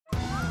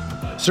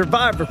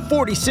Survivor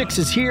 46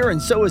 is here, and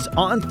so is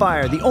On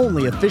Fire, the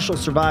only official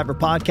Survivor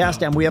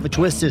podcast, and we have a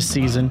twist this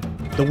season.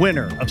 The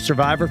winner of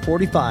Survivor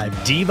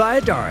 45, Dee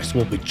Valladares,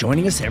 will be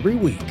joining us every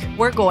week.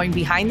 We're going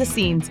behind the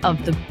scenes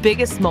of the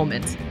biggest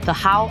moments, the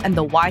how and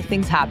the why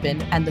things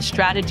happen, and the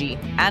strategy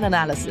and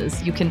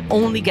analysis you can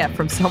only get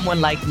from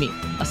someone like me,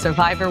 a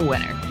Survivor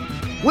winner.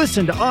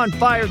 Listen to On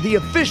Fire, the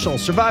official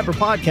Survivor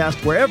podcast,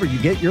 wherever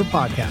you get your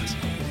podcasts.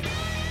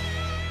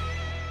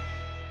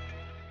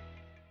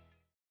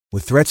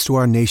 With threats to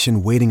our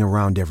nation waiting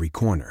around every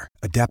corner,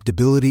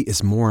 adaptability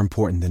is more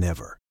important than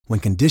ever.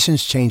 When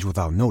conditions change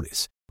without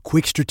notice,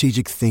 quick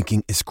strategic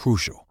thinking is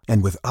crucial.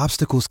 And with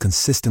obstacles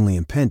consistently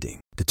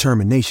impending,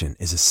 determination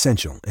is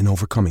essential in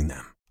overcoming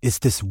them. It's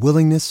this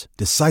willingness,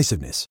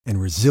 decisiveness, and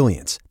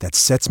resilience that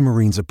sets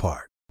Marines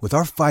apart. With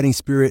our fighting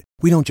spirit,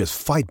 we don't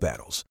just fight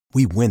battles,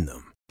 we win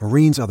them.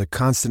 Marines are the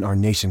constant our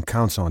nation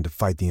counts on to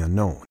fight the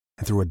unknown.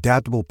 And through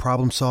adaptable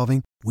problem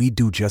solving, we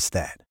do just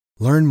that.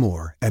 Learn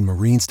more at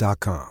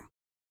marines.com.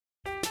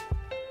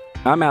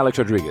 I'm Alex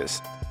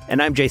Rodriguez. And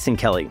I'm Jason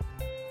Kelly.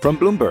 From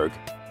Bloomberg,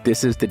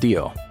 this is The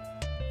Deal.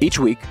 Each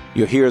week,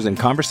 you'll hear us in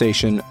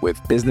conversation with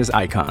business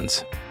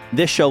icons.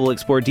 This show will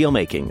explore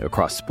deal-making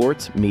across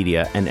sports,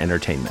 media, and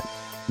entertainment.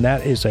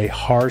 That is a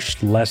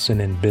harsh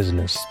lesson in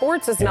business.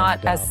 Sports is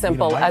not as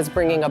simple as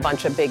bringing a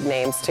bunch of big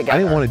names together. I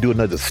didn't want to do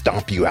another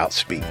stomp you out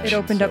speech. It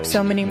opened up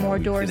so many more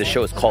doors. The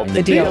show is called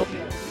The Deal.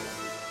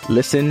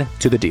 Listen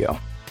to The Deal.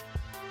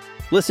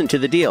 Listen to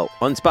The Deal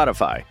on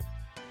Spotify.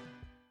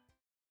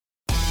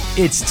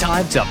 It's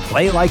time to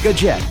play like a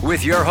Jet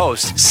with your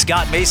host,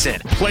 Scott Mason.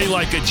 Play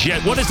like a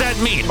Jet. What does that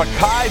mean?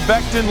 Mekhi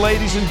Becton,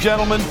 ladies and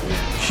gentlemen.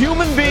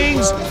 Human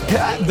beings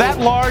that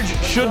large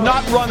should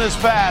not run as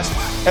fast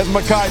as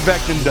Mekhi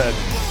Becton did.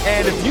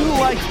 And if you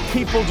like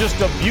people just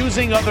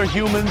abusing other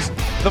humans,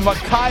 the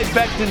Mekhi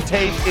Becton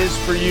tape is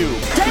for you.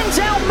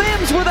 Denzel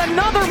Mims with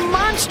another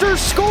monster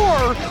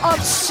score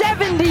of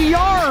 70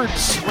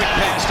 yards. Quick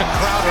pass to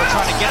Crowder,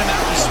 trying to get him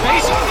out in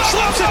space.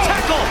 Slips a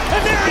tackle,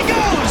 and there he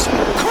goes.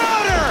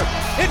 Crowder!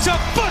 It's a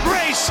foot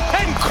race,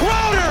 and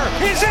Crowder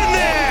is in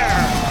there.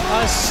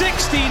 A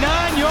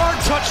 69-yard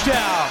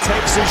touchdown.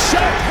 Takes a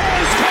shot.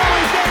 Has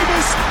Corey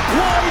Davis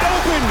wide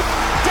open.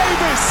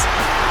 Davis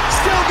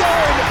still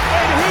going,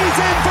 and he's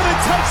in for the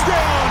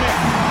touchdown.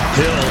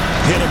 Hill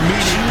hit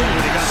immediately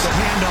when he got the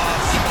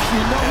handoff.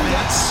 You know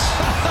that's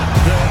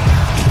the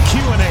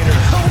Q-inator.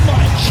 Oh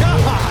my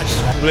gosh.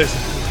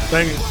 Listen,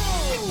 thank you.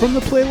 From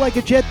the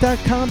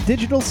PlayLikeAJet.com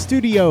digital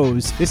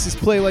studios, this is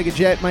Play Like a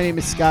Jet. My name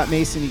is Scott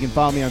Mason. You can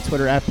follow me on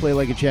Twitter at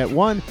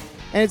PlayLikeAJet1.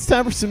 And it's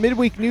time for some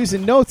midweek news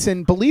and notes.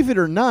 And believe it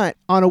or not,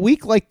 on a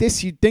week like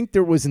this, you'd think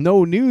there was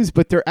no news,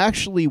 but there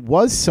actually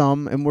was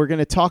some. And we're going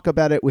to talk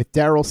about it with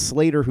Daryl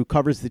Slater, who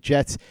covers the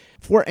Jets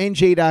for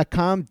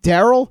NJ.com.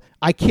 Daryl,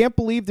 I can't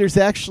believe there's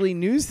actually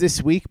news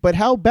this week, but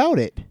how about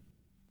it?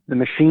 The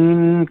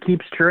machine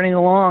keeps churning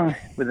along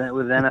with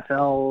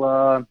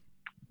NFL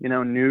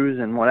news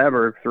and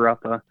whatever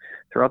throughout the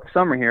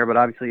summer here. But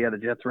obviously, the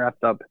Jets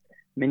wrapped up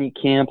mini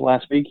camp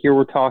last week. Here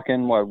we're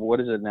talking,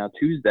 what is it now,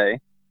 Tuesday?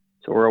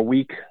 So we're a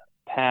week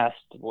past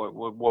what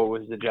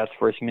was the Jets'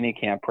 first mini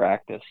camp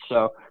practice.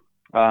 So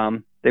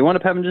they wound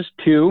up having just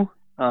 2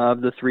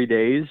 of the 3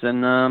 days.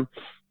 And,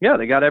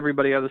 they got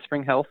everybody out of the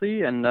spring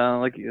healthy. And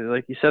like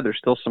you said, there's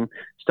still some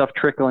stuff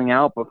trickling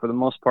out. But for the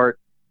most part,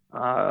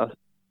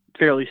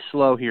 fairly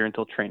slow here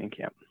until training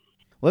camp.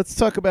 Let's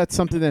talk about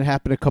something that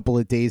happened a couple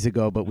of days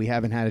ago, but we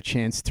haven't had a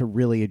chance to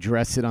really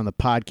address it on the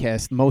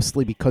podcast,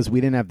 mostly because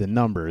we didn't have the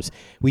numbers.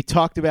 We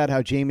talked about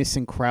how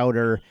Jamison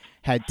Crowder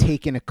had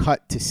taken a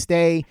cut to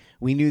stay.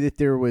 We knew that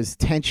there was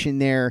tension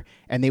there,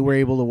 and they were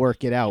able to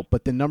work it out.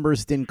 But the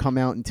numbers didn't come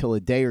out until a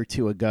day or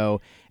two ago.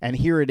 And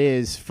here it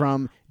is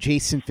from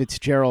Jason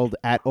Fitzgerald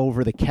at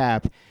Over the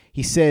Cap.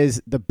 He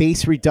says the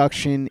base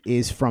reduction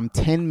is from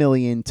 $10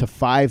 million to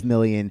 $5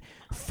 million.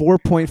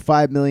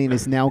 $4.5 million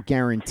is now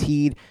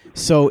guaranteed.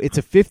 So it's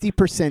a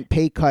 50%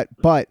 pay cut,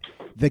 but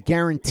the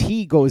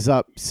guarantee goes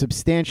up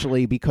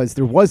substantially because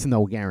there was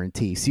no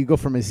guarantee. So you go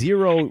from a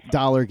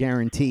 $0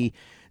 guarantee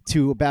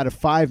to about a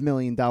 $5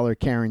 million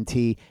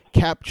guarantee.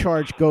 Cap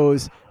charge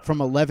goes from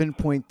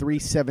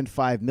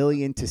 $11.375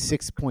 million to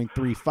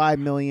 $6.35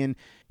 million.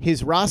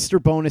 His roster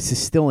bonus is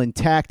still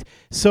intact.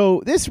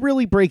 So this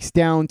really breaks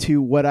down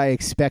to what I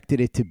expected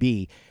it to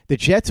be. The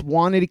Jets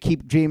wanted to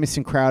keep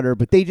Jamison Crowder,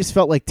 but they just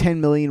felt like $10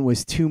 million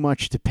was too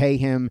much to pay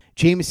him.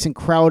 Jamison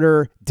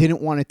Crowder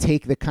didn't want to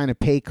take the kind of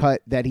pay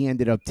cut that he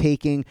ended up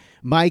taking.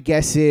 My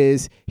guess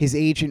is his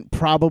agent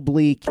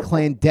probably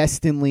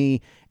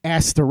clandestinely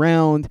asked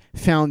around,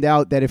 found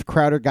out that if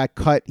Crowder got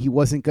cut, he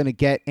wasn't going to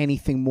get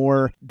anything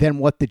more than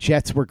what the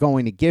Jets were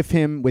going to give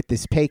him with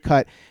this pay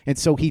cut. And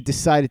so he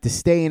decided to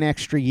stay an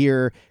extra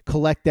year,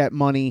 collect that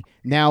money.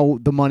 Now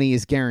the money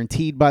is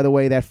guaranteed, by the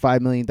way, that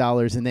 $5 million,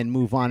 and then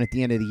move on at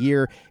the end of the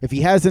year. If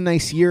he has a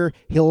nice year,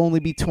 he'll only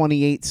be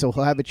 28, so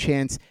he'll have a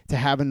chance to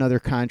have another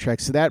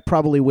contract. So that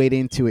probably weighed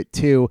into it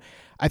too.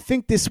 I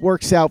think this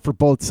works out for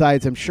both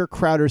sides. I'm sure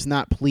Crowder's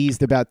not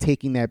pleased about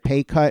taking that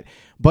pay cut,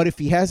 but if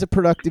he has a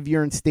productive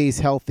year and stays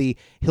healthy,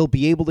 he'll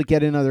be able to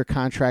get another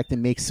contract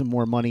and make some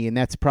more money, and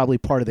that's probably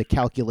part of the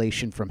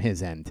calculation from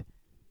his end.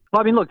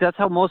 Well, I mean, look, that's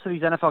how most of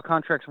these NFL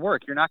contracts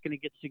work. You're not going to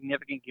get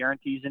significant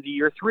guarantees into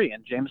year 3.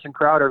 And Jamison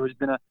Crowder, who's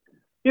been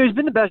he's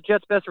been the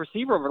Jets'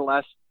 receiver over the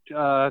last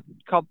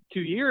 2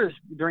 years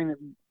during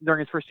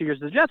his first 2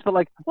 years of the Jets.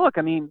 But look,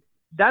 I mean,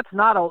 that's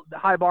not a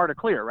high bar to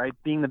clear, right?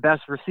 Being the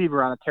best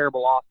receiver on a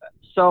terrible offense.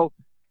 So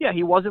yeah,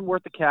 he wasn't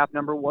worth the cap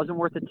number, wasn't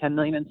worth the $10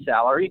 million in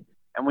salary.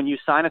 And when you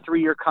sign a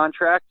 3-year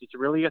contract, it's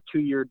really a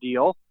 2-year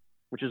deal,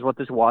 which is what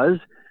this was.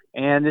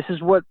 And this is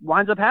what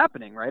winds up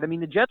happening, right? I mean,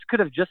 the Jets could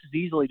have just as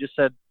easily just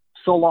said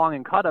so long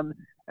and cut him,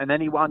 and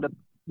then he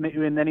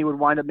would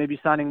wind up maybe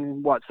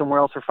signing somewhere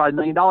else for $5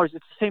 million. It's the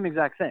same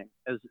exact thing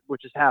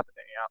which is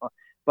happening.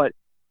 But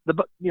the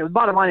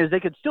bottom line is they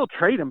could still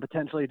trade him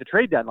potentially at the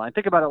trade deadline.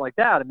 Think about it like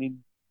that. I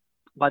mean,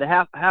 by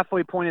the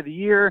halfway point of the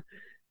year,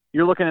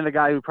 you're looking at a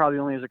guy who probably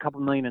only has a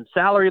couple million in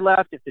salary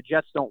left. If the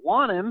Jets don't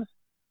want him,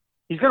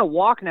 he's going to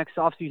walk next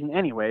offseason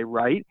anyway,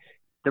 right?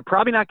 They're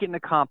probably not getting a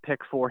comp pick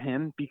for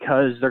him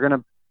because they're going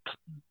to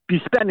be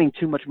spending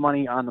too much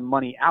money on the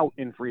money out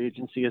in free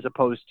agency as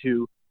opposed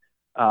to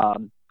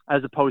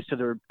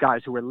the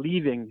guys who are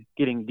leaving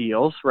getting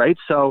deals, right?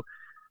 So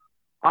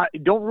I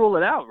don't rule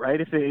it out, right?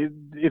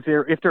 If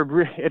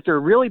they're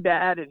really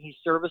bad and he's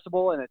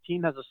serviceable and a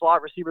team has a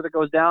slot receiver that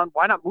goes down,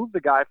 why not move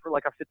the guy for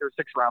like a 5th or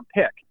 6th round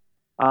pick?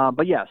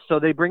 But yeah, so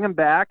they bring him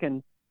back,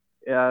 and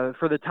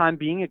for the time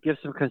being, it gives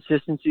some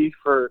consistency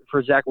for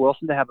Zach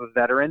Wilson to have a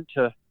veteran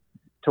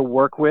to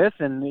work with.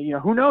 And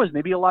who knows,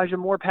 maybe Elijah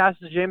Moore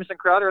passes Jamison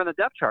Crowder on the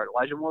depth chart.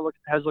 Elijah Moore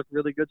has looked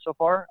really good so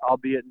far,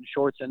 albeit in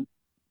shorts and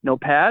no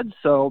pads.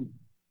 So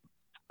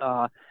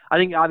I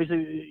think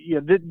obviously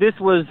this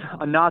was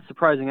a not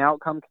surprising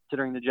outcome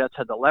considering the Jets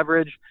had the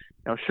leverage.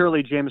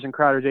 Surely Jamison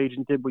Crowder's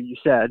agent did what you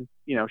said,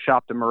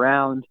 shopped him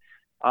around.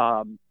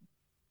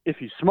 If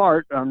he's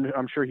smart,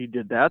 I'm sure he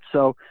did that.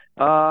 So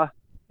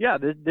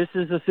this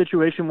is a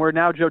situation where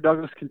now Joe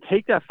Douglas can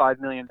take that $5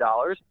 million,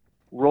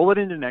 roll it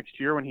into next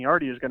year when he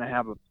already is going to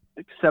have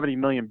 $70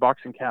 million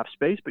in cap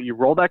space, but you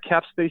roll that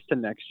cap space to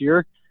next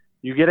year,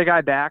 you get a guy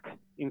back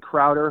in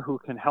Crowder who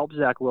can help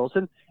Zach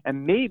Wilson,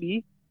 and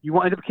maybe you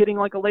wind up getting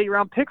like a late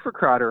round pick for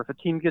Crowder if a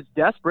team gets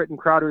desperate and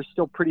Crowder is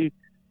still pretty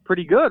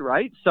good,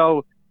 right?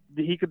 So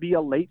he could be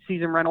a late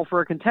season rental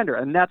for a contender,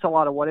 and that's a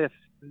lot of what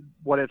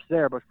ifs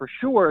there. But for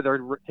sure,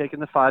 they're taking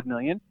the $5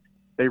 million,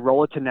 they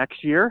roll it to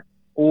next year,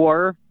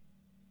 or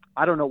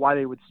I don't know why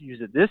they would use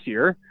it this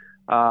year.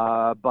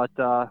 But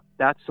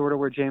that's sort of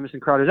where Jamison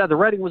Crowder's at. The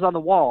writing was on the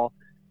wall,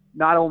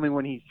 not only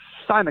when he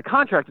signed the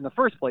contract in the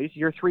first place.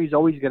 Year 3 is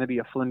always going to be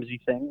a flimsy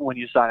thing when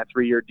you sign a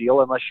 3-year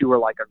deal, unless you were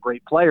like a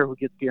great player who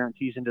gets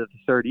guarantees into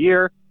the 3rd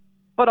year.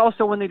 But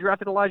also when they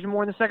drafted Elijah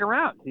Moore in the 2nd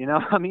round,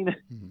 I mean, it's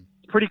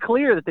pretty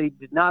clear that they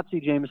did not see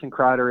Jamison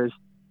Crowder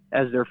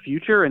as their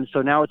future. And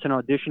so now it's an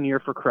audition year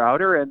for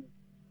Crowder and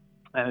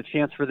a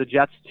chance for the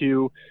Jets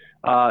to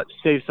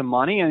save some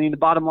money. I mean, the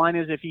bottom line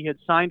is if he had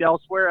signed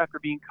elsewhere after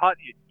being cut,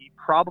 he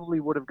probably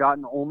would have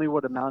gotten only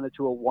what amounted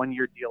to a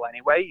 1-year deal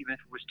anyway, even if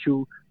it was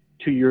two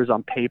years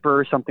on paper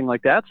or something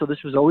like that. So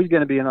this was always going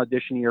to be an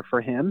audition year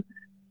for him.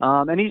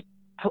 And he's,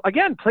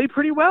 again, played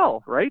pretty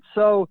well, right?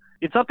 So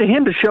it's up to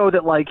him to show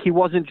that like he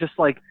wasn't just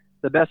like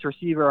the best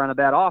receiver on a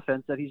bad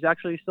offense, that he's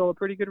actually still a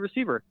pretty good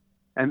receiver.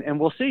 And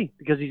we'll see,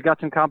 because he's got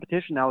some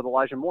competition now with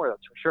Elijah Moore,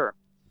 that's for sure.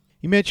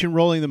 You mentioned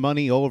rolling the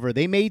money over.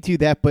 They may do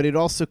that, but it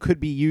also could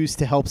be used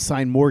to help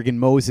sign Morgan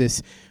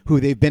Moses,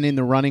 who they've been in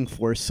the running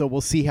for. So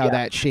we'll see how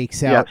that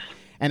shakes out. Yes.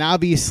 And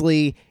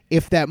obviously,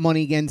 if that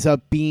money ends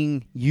up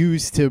being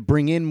used to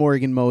bring in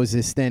Morgan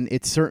Moses, then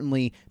it's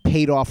certainly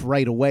paid off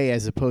right away,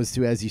 as opposed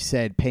to, as you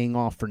said, paying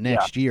off for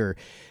next year.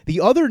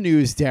 The other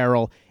news,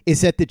 Daryl, is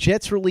that the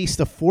Jets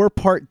released a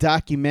 4-part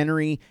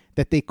documentary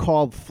that they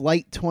called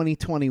Flight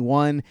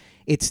 2021.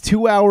 It's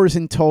 2 hours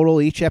in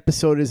total. Each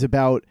episode is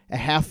about a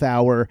half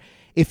hour.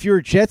 If you're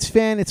a Jets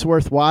fan, it's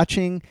worth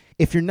watching.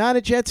 If you're not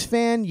a Jets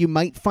fan, you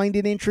might find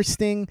it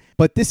interesting,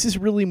 but this is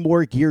really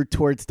more geared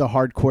towards the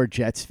hardcore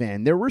Jets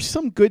fan. There were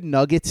some good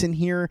nuggets in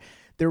here.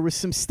 There was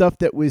some stuff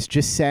that was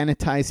just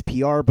sanitized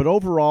PR, but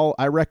overall,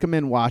 I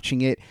recommend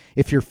watching it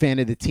if you're a fan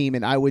of the team.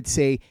 And I would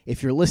say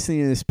if you're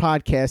listening to this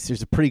podcast,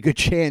 there's a pretty good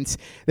chance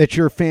that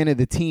you're a fan of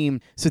the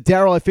team. So,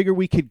 Daryl, I figure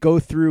we could go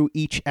through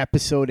each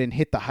episode and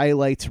hit the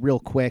highlights real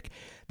quick.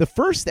 The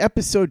first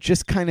episode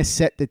just kind of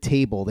set the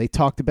table. They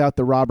talked about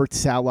the Robert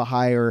Saleh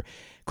hire.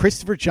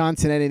 Christopher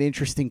Johnson had an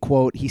interesting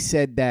quote. He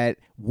said that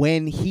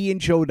when he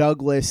and Joe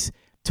Douglas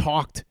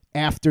talked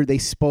after they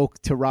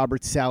spoke to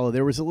Robert Saleh,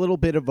 there was a little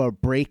bit of a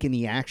break in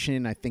the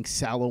action. I think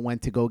Saleh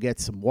went to go get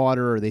some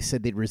water, or they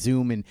said they'd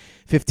resume in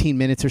 15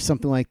 minutes or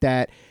something like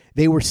that.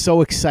 They were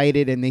so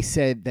excited, and they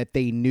said that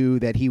they knew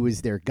that he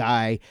was their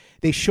guy.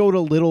 They showed a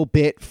little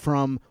bit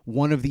from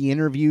one of the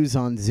interviews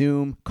on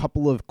Zoom, a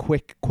couple of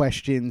quick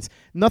questions,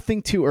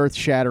 nothing too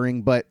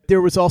earth-shattering, but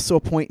there was also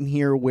a point in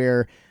here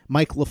where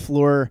Mike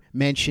LaFleur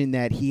mentioned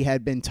that he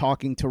had been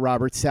talking to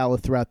Robert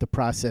Saleh throughout the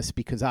process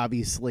because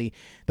obviously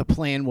the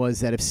plan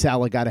was that if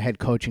Saleh got a head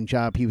coaching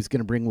job, he was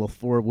going to bring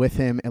LaFleur with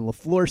him. And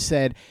LaFleur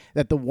said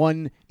that the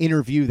one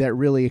interview that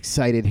really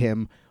excited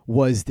him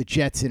was the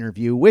Jets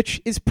interview,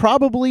 which is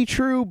probably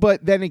true.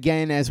 But then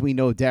again, as we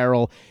know,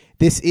 Daryl,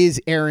 this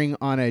is airing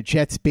on a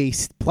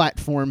Jets-based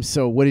platform,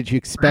 so what did you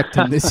expect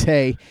him to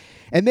say?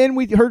 And then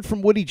we heard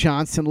from Woody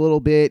Johnson a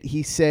little bit.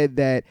 He said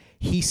that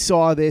he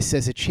saw this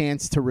as a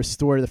chance to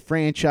restore the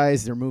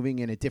franchise. They're moving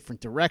in a different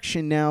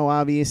direction now,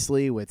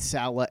 obviously, with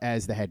Saleh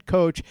as the head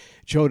coach.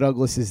 Joe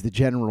Douglas is the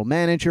general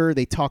manager.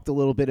 They talked a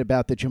little bit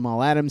about the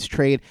Jamal Adams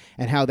trade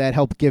and how that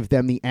helped give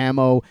them the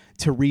ammo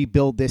to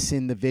rebuild this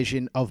in the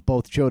vision of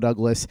both Joe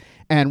Douglas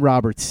and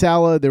Robert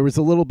Saleh. There was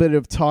a little bit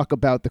of talk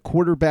about the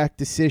quarterback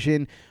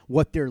decision,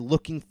 what they're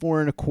looking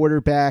for in a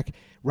quarterback.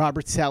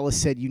 Robert Saleh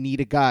said you need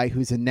a guy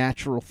who's a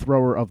natural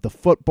thrower of the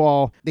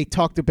football. They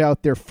talked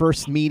about their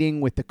first meeting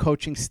with the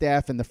coaching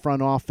staff and the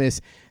front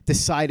office,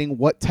 deciding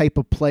what type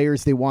of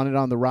players they wanted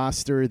on the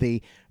roster.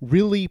 They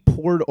really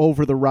poured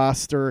over the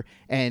roster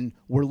and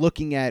were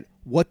looking at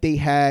what they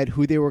had,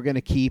 who they were going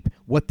to keep,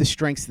 what the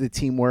strengths of the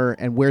team were,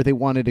 and where they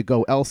wanted to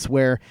go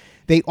elsewhere.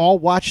 They all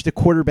watched the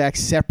quarterback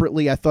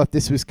separately. I thought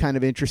this was kind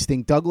of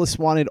interesting. Douglas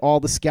wanted all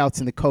the scouts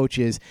and the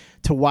coaches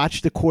to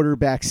watch the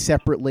quarterback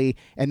separately,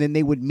 and then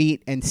they would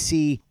meet and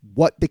see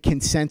what the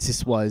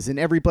consensus was. And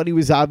everybody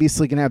was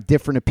obviously going to have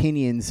different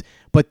opinions,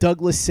 but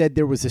Douglas said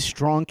there was a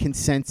strong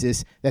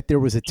consensus that there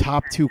was a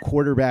top two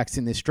quarterbacks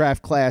in this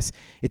draft class.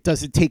 It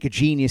doesn't take a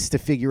genius to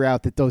figure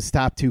out that those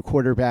top two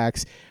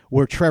quarterbacks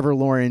were Trevor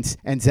Lawrence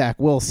and Zach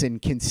Wilson,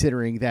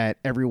 considering that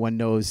everyone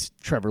knows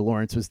Trevor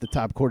Lawrence was the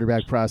top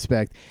quarterback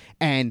prospect,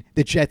 and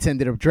the Jets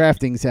ended up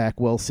drafting Zach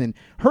Wilson.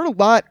 Heard a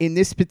lot in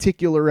this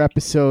particular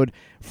episode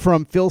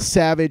from Phil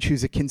Savage,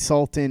 who's a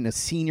consultant, a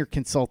senior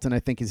consultant, I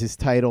think is his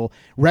title.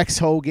 Rex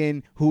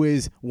Hogan, who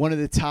is one of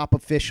the top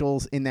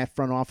officials in that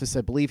front office.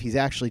 I believe he's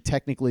actually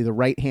technically the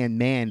right-hand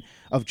man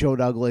of Joe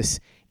Douglas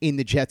in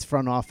the Jets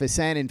front office.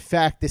 And in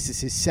fact, this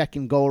is his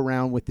second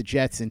go-around with the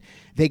Jets, and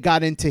they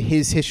got into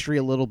his history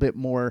a little bit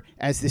more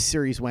as this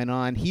series went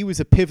on. He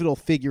was a pivotal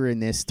figure in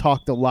this,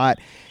 talked a lot.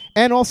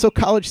 And also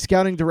college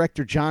scouting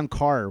director John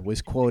Carr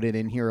was quoted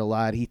in here a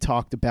lot. He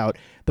talked about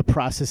the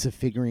process of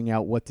figuring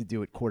out what to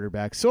do at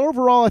quarterback. So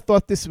overall, I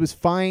thought this was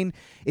fine.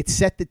 It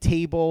set the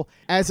table.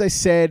 As I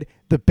said,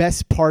 the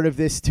best part of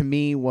this to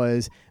me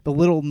was the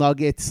little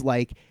nuggets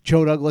like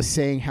Joe Douglas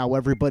saying how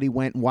everybody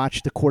went and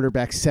watched the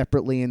quarterback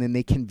separately and then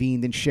they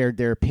convened and shared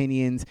their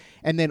opinions.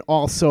 And then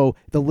also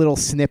the little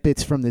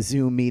snippets from the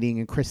Zoom meeting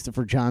and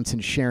Christopher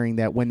Johnson sharing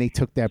that when they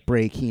took that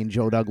break, he and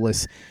Joe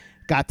Douglas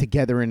got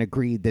together and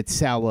agreed that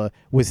Saleh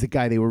was the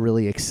guy they were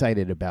really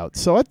excited about.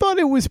 So I thought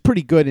it was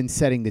pretty good in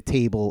setting the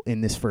table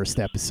in this first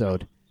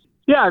episode.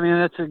 Yeah, I mean,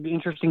 that's an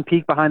interesting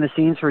peek behind the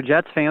scenes for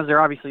Jets fans. They're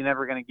obviously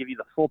never going to give you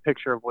the full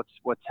picture of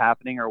what's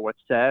happening or what's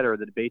said or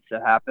the debates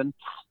that happen.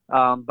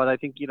 But I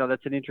think,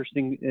 that's an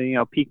interesting,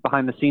 peek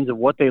behind the scenes of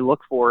what they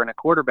look for in a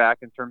quarterback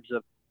in terms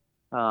of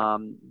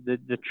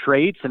the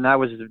traits. And that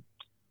was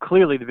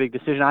clearly the big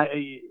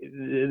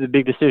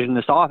decision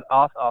this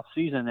off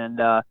season.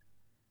 And,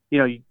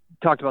 you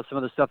talked about some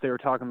of the stuff they were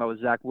talking about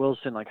with Zach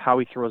Wilson, like how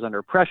he throws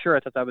under pressure.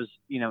 I thought that was,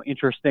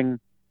 interesting.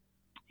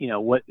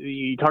 What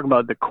you talk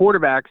about the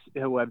quarterbacks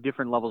who have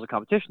different levels of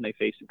competition they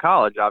face in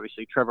college.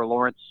 Obviously, Trevor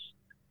Lawrence,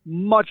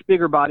 much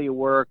bigger body of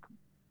work,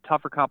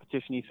 tougher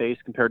competition he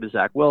faced compared to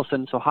Zach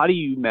Wilson. So how do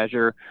you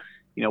measure,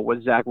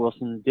 what Zach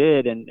Wilson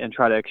did and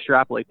try to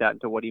extrapolate that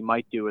into what he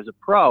might do as a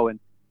pro? And,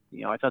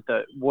 I thought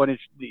that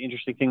the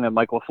interesting thing that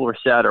Michael LaFleur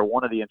said, or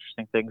one of the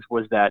interesting things,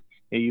 was that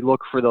you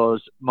look for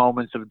those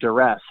moments of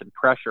duress and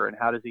pressure, and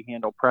how does he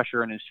handle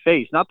pressure in his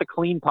face? Not the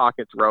clean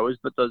pocket throws,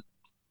 but the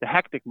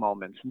hectic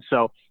moments. And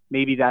so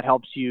maybe that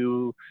helps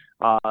you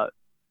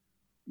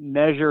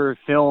measure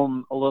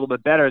film a little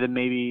bit better than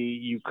maybe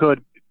you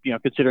could,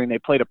 considering they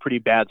played a pretty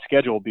bad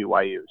schedule,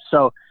 BYU.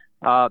 So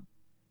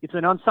it's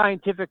an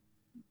unscientific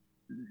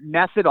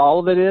method, all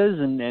of it is,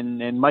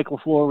 and Michael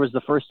LaFleur was the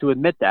first to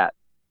admit that.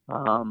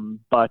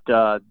 But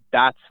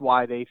that's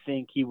why they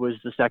think he was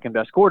the second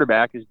best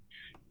quarterback, is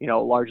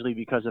largely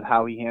because of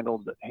how he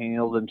handled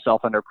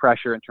himself under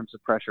pressure, in terms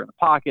of pressure in the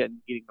pocket and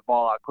getting the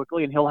ball out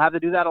quickly. And he'll have to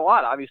do that a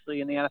lot, obviously,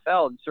 in the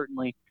NFL, and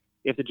certainly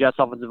if the Jets'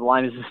 offensive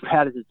line is as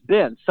bad as it's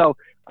been. So,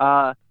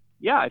 I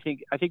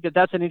think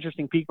that's an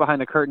interesting peek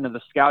behind the curtain of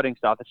the scouting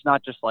stuff. It's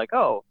not just like,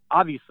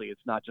 obviously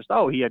it's not just,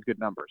 he had good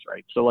numbers,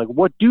 right? So, like,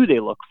 what do they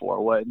look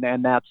for? And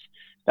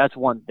that's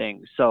one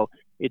thing. So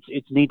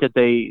it's neat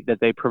that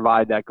they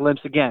provide that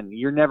glimpse. Again,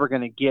 you're never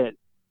going to get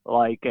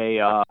like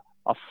a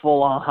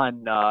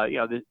full-on,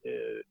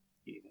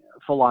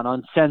 full-on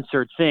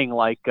uncensored thing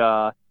like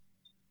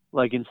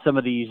in some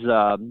of these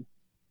HBO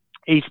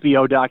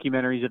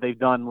documentaries that they've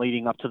done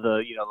leading up to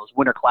the, those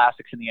winter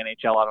classics in the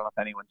NHL. I don't know if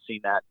anyone's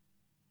seen that.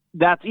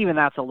 That's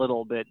a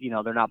little bit,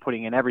 they're not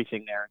putting in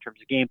everything there in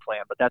terms of game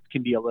plan, but that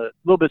can be a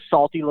little bit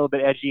salty, a little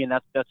bit edgy, and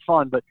that's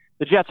fun. But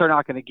the Jets are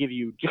not going to give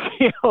you,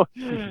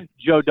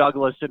 Joe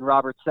Douglas and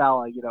Robert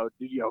Saleh,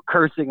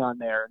 cursing on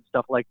there and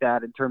stuff like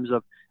that in terms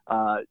of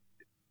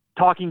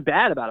talking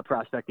bad about a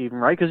prospect even,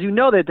 right? Because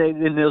that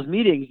in those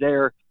meetings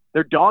they're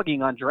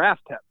dogging on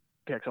draft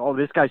picks. Oh,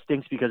 this guy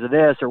stinks because of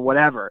this or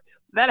whatever.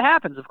 That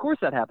happens. Of course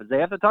that happens. They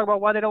have to talk about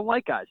why they don't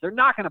like guys. They're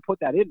not going to put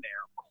that in there,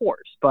 of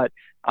course. But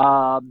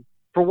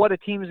for what a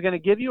team is going to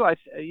give you,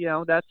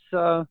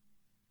 that's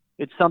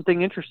it's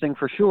something interesting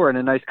for sure, and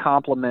a nice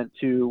compliment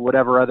to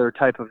whatever other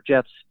type of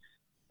Jets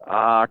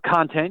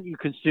content you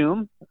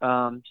consume.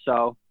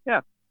 So,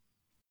 yeah.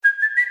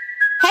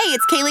 Hey,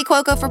 it's Kaylee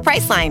Cuoco for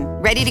Priceline.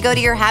 Ready to go to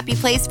your happy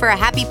place for a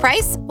happy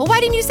price? Well, why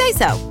didn't you say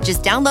so?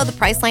 Just download the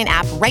Priceline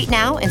app right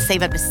now and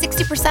save up to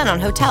 60% on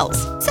hotels.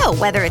 So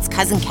whether it's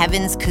Cousin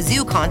Kevin's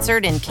Kazoo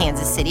Concert in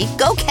Kansas City,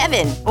 go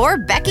Kevin, or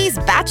Becky's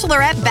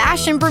Bachelorette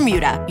Bash in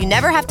Bermuda, you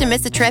never have to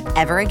miss a trip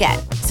ever again.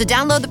 So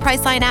download the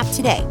Priceline app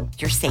today.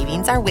 Your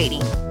savings are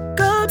waiting.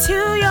 Go to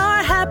your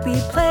happy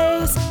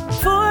place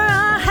for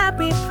a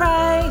happy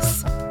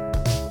price.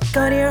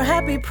 Go to your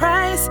happy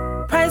price,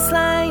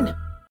 Priceline.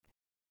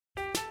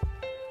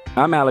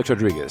 I'm Alex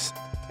Rodriguez.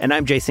 And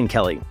I'm Jason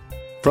Kelly.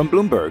 From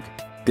Bloomberg,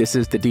 this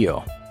is The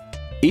Deal.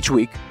 Each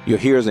week, you'll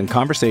hear us in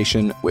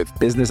conversation with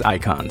business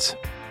icons.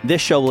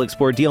 This show will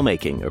explore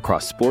deal-making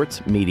across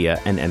sports,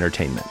 media, and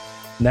entertainment.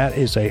 That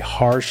is a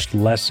harsh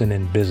lesson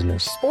in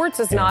business. Sports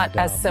is not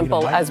as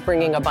simple as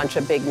bringing a bunch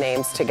of big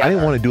names together. I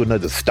didn't want to do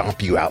another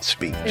stomp you out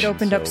speech. It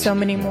opened up so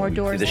many more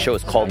doors. The show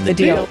is called The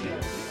Deal.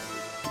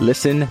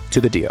 Listen to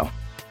The Deal.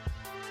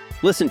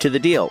 Listen to The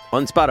Deal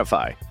on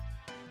Spotify.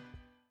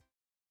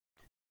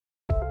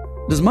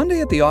 Does Monday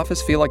at the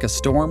office feel like a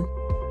storm?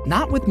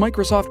 Not with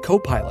Microsoft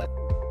Copilot.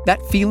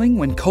 That feeling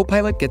when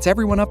Copilot gets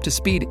everyone up to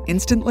speed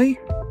instantly?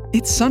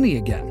 It's sunny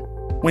again.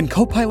 When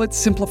Copilot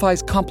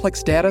simplifies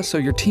complex data so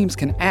your teams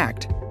can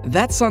act,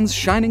 that sun's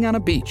shining on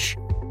a beach.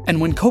 And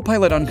when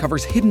Copilot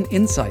uncovers hidden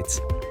insights,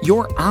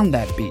 you're on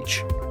that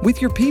beach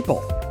with your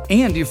people,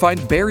 and you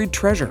find buried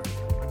treasure.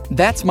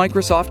 That's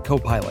Microsoft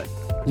Copilot.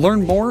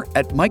 Learn more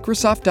at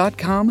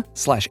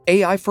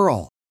Microsoft.com/AI for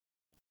all.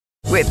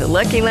 With the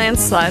Lucky Land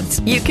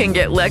Slots, you can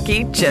get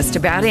lucky just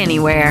about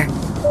anywhere.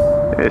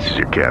 This is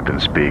your captain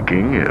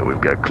speaking. We've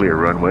got clear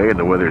runway and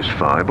the weather's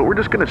fine, but we're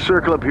just going to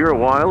circle up here a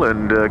while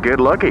and get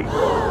lucky.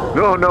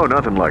 No,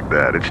 nothing like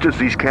that. It's just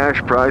these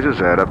cash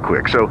prizes add up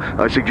quick. So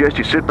I suggest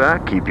you sit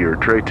back, keep your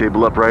tray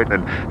table upright,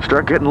 and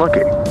start getting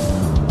lucky.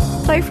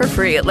 Play for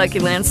free at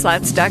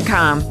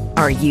LuckyLandSlots.com.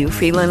 Are you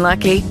feeling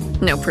lucky?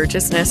 No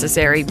purchase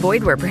necessary.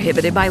 Void where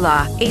prohibited by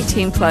law.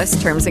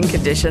 18+ terms and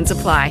conditions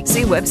apply.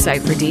 See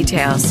website for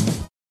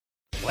details.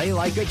 Play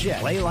like a Jet.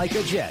 Play like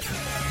a Jet.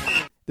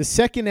 The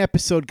second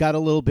episode got a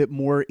little bit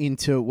more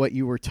into what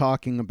you were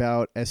talking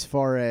about as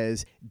far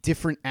as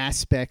different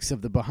aspects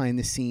of the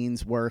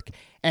behind-the-scenes work.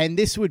 And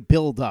this would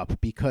build up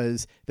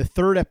because the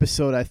third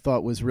episode I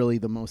thought was really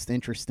the most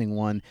interesting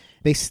one.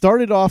 They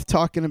started off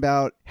talking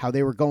about how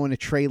they were going to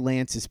Trey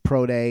Lance's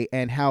pro day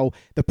and how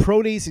the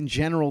pro days in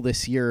general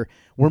this year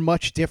were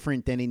much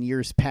different than in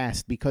years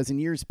past, because in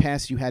years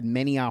past you had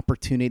many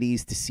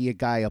opportunities to see a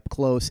guy up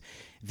close.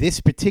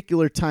 This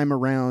particular time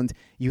around,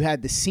 you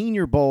had the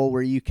Senior Bowl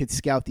where you could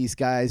scout these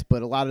guys,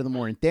 but a lot of them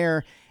weren't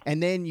there.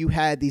 And then you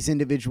had these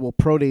individual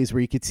pro days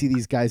where you could see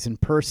these guys in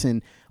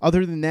person.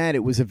 Other than that,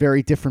 it was a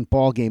very different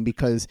ball game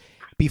because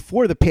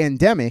before the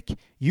pandemic,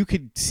 you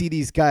could see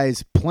these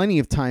guys plenty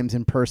of times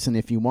in person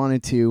if you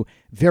wanted to.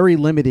 Very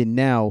limited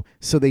now.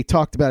 So they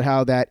talked about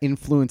how that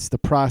influenced the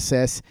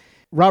process.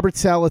 Robert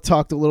Saleh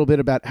talked a little bit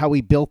about how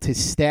he built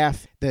his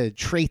staff, the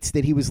traits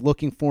that he was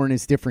looking for in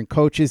his different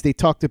coaches. They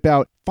talked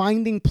about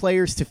finding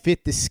players to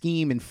fit the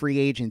scheme in free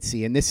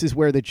agency, and this is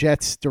where the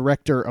Jets'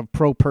 director of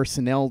pro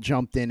personnel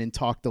jumped in and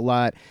talked a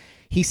lot.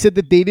 He said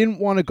that they didn't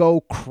want to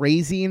go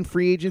crazy in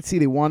free agency.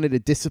 They wanted a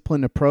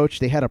disciplined approach.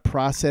 They had a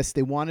process.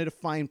 They wanted to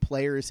find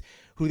players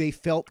who they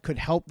felt could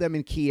help them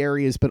in key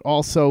areas, but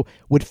also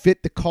would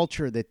fit the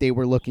culture that they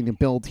were looking to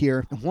build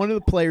here. And one of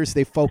the players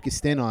they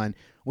focused in on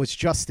was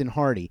Justin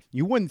Hardy.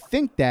 You wouldn't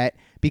think that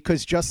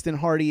because Justin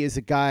Hardy is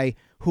a guy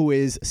who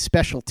is a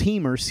special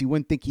teamer, so you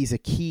wouldn't think he's a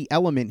key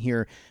element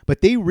here.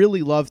 But they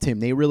really loved him.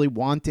 They really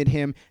wanted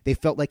him. They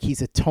felt like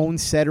he's a tone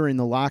setter in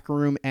the locker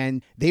room,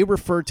 and they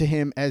referred to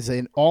him as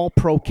an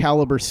all-pro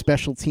caliber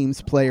special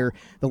teams player,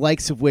 the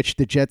likes of which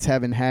the Jets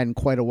haven't had in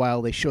quite a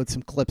while. They showed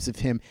some clips of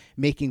him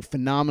making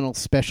phenomenal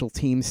special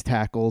teams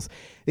tackles.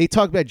 They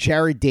talked about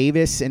Jared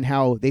Davis and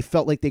how they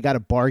felt like they got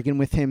a bargain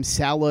with him.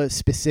 Saleh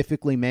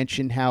specifically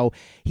mentioned how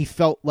he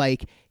felt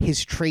like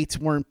his traits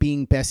weren't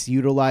being best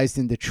utilized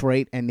in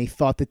Detroit, and they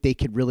thought that they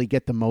could really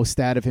get the most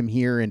out of him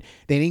here, and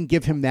they didn't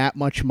give him that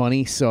much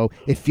money, so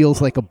it feels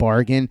like a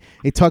bargain.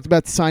 They talked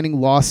about signing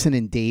Lawson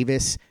and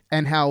Davis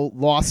and how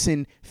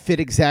Lawson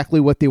fit exactly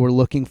what they were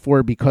looking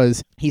for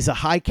because he's a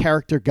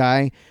high-character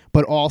guy,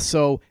 but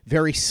also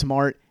very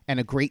smart and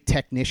a great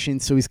technician,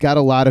 so he's got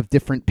a lot of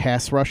different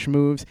pass rush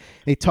moves.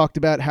 They talked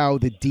about how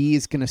the D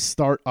is going to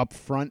start up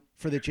front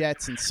for the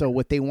Jets. And so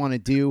what they want to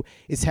do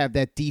is have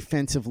that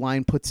defensive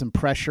line put some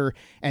pressure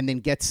and then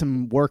get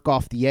some work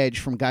off the edge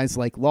from guys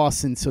like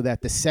Lawson so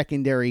that the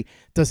secondary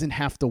doesn't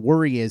have to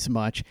worry as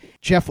much.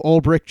 Jeff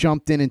Ulbrich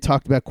jumped in and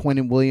talked about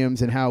Quinnen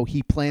Williams and how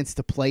he plans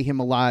to play him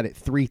a lot at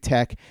 3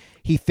 tech.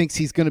 He thinks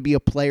he's going to be a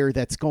player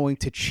that's going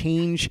to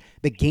change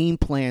the game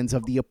plans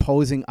of the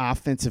opposing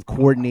offensive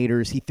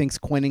coordinators. He thinks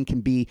Quinnen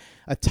can be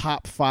a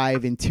top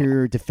 5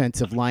 interior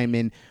defensive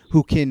lineman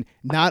who can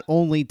not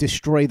only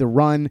destroy the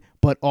run,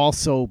 but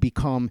also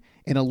become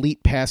an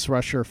elite pass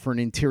rusher for an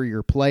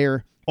interior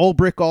player.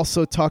 Ulbrich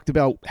also talked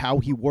about how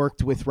he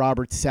worked with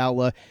Robert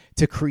Saleh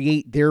to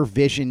create their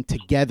vision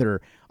together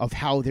of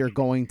how they're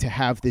going to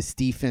have this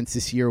defense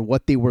this year,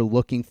 what they were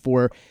looking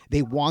for.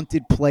 They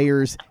wanted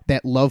players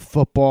that love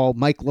football.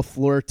 Mike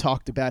LaFleur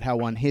talked about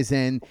how on his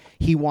end,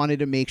 he wanted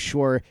to make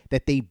sure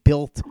that they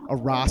built a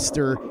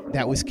roster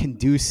that was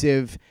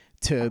conducive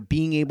to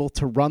being able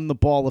to run the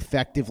ball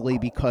effectively,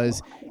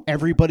 because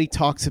everybody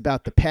talks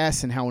about the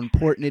pass and how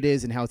important it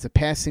is and how it's a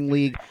passing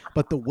league,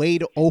 but the way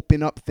to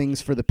open up things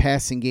for the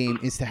passing game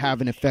is to have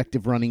an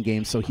effective running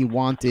game. So he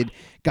wanted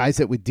guys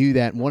that would do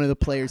that. And one of the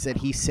players that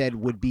he said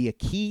would be a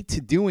key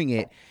to doing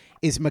it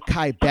is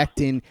Mekhi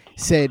Becton.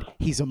 Said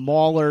he's a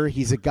mauler.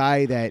 He's a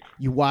guy that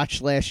you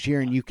watched last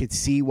year and you could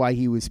see why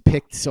he was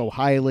picked so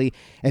highly.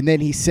 And then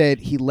he said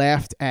he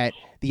laughed at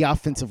the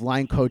offensive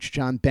line coach,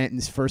 John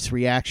Benton's first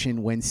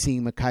reaction when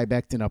seeing Mekhi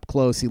Becton up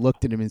close. He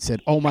looked at him and said,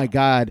 "Oh my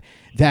God,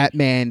 that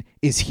man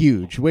is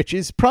huge," which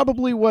is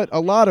probably what a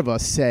lot of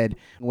us said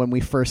when we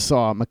first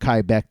saw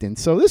Mekhi Becton.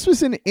 So this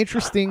was an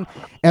interesting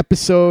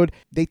episode.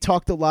 They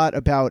talked a lot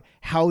about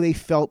how they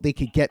felt they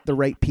could get the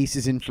right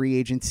pieces in free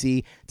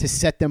agency to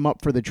set them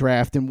up for the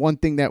draft. And one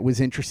thing that was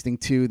interesting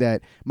too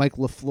that Mike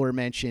LaFleur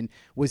mentioned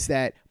was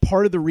that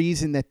part of the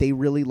reason that they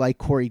really like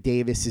Corey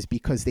Davis is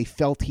because they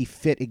felt he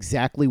fit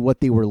exactly what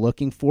they were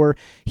looking for.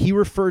 He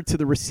referred to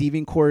the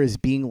receiving corps as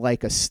being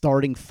like a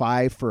starting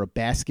 5 for a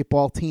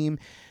basketball team.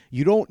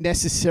 You don't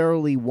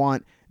necessarily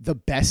want the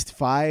best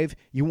 5.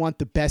 You want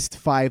the best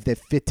 5 that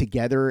fit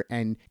together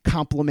and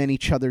complement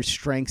each other's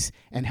strengths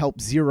and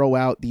help zero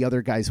out the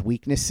other guy's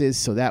weaknesses.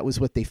 So that was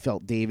what they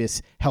felt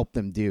Davis helped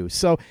them do.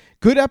 So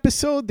good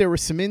episode. There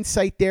was some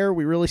insight there.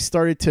 We really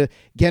started to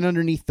get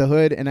underneath the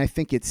hood, and I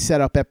think it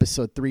set up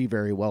episode 3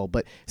 very well.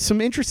 But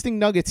some interesting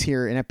nuggets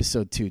here in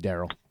episode 2,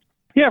 Daryl.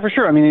 Yeah, for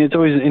sure. I mean, it's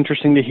always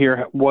interesting to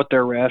hear what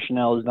their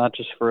rationale is, not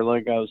just for,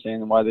 like I was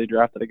saying, why they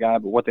drafted a guy,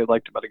 but what they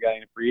liked about a guy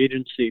in free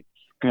agency.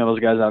 You know,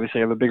 those guys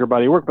obviously have a bigger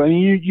body of work, but I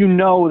mean, you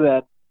know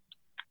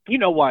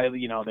why,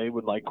 they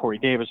would like Corey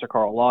Davis or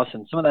Carl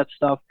Lawson, some of that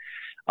stuff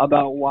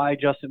about why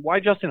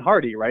Justin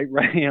Hardy, right?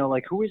 You know,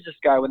 like, who is this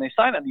guy when they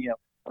sign him? You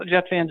know,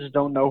 Jet fans just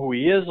don't know who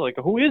he is. Like,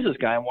 who is this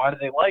guy and why do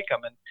they like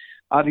him? And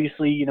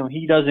obviously,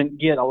 he doesn't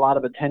get a lot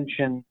of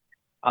attention,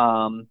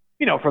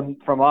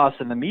 from us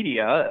in the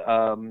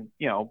media.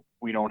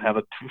 We don't have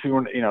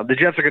the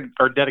Jets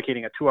are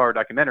dedicating a 2-hour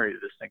documentary to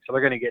this thing, so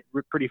they're going to get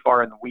pretty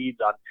far in the weeds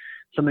on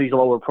some of these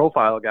lower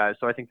profile guys.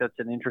 So I think that's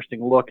an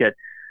interesting look at,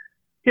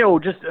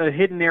 just a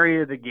hidden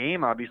area of the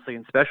game, obviously,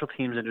 in special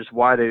teams, and just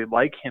why they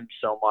like him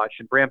so much.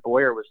 And Brant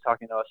Boyer was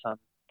talking to us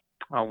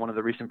on one of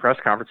the recent press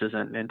conferences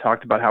and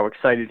talked about how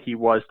excited he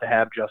was to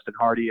have Justin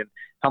Hardy and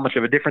how much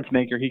of a difference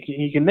maker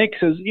he can make.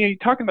 So, you're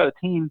talking about a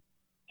team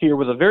here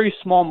with a very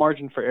small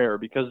margin for error,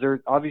 because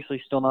they're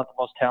obviously still not the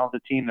most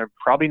talented team. They're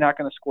probably not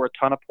going to score a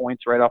ton of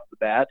points right off the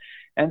bat.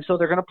 And so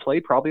they're going to play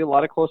probably a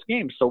lot of close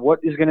games. So what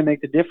is going to make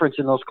the difference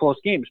in those close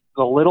games?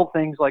 The little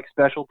things like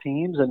special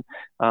teams and,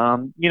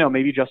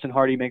 maybe Justin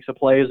Hardy makes a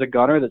play as a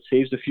gunner that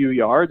saves a few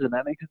yards, and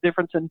that makes a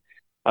difference in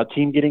a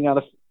team getting out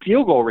of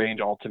field goal range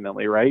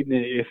ultimately, right?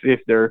 If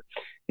they're,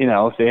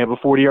 if they have a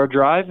 40-yard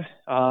drive,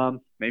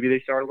 maybe they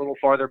start a little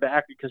farther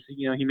back because,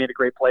 he made a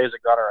great play as a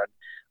gunner and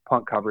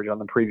punt coverage on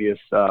the previous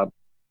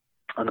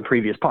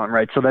punt,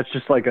 right? So that's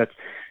just like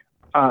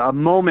a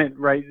moment,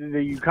 right,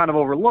 that you kind of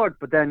overlook,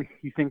 but then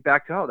you think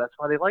back to, that's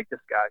why they like this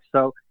guy.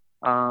 So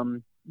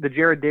the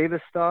Jared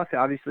Davis stuff,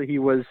 obviously he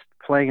was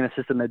playing in a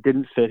system that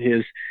didn't fit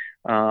his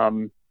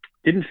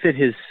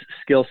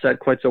skill set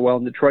quite so well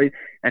in Detroit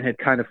and had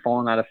kind of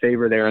fallen out of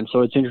favor there. And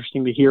so it's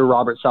interesting to hear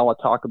Robert Saleh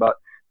talk about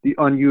the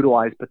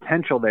unutilized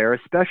potential there,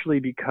 especially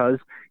because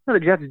the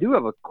Jets do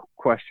have a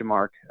question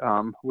mark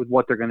with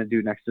what they're going to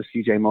do next to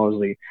C.J.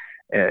 Mosley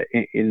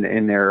in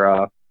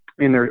their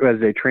as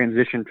they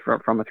transition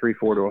from a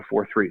 3-4 to a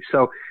 4-3.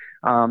 So,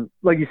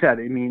 like you said,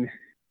 I mean,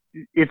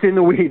 it's in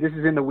the weed. This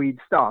is in the weed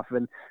stuff.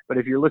 But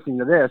if you're listening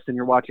to this and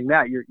you're watching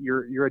that,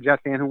 you're a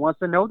Jet fan who wants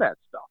to know that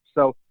stuff.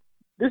 So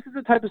this is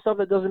the type of stuff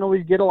that doesn't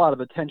always get a lot of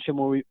attention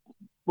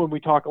when we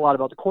talk a lot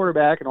about the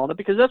quarterback and all that,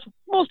 because that's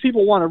what most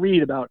people want to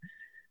read about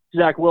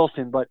Zach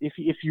Wilson. But if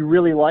you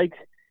really like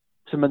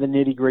some of the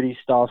nitty gritty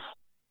stuff,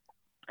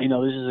 this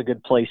is a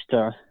good place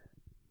to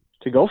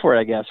go for it,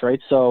 I guess. Right.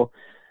 So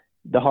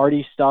the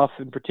Hardy stuff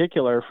in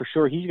particular, for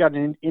sure, he's got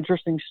an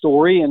interesting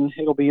story, and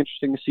it'll be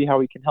interesting to see how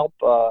he can help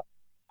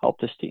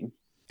this team.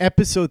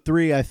 Episode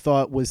 3, I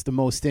thought, was the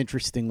most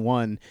interesting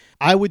one.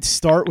 I would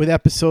start with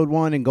episode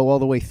 1 and go all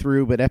the way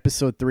through, but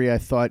episode 3, I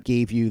thought,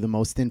 gave you the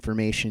most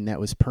information that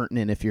was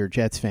pertinent if you're a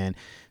Jets fan.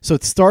 So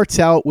it starts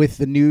out with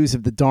the news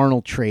of the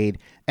Darnold trade,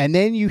 and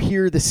then you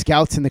hear the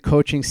scouts and the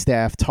coaching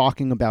staff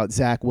talking about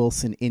Zach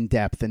Wilson in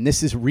depth, and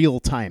this is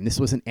real time. This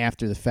wasn't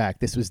after the fact.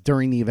 This was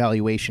during the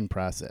evaluation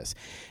process.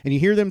 And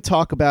you hear them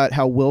talk about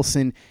how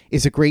Wilson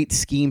is a great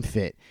scheme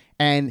fit,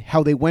 and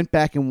how they went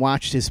back and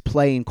watched his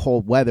play in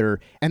cold weather,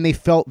 and they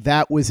felt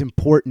that was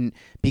important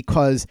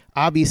because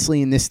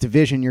obviously in this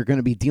division you're going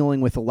to be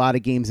dealing with a lot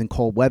of games in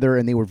cold weather,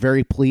 and they were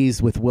very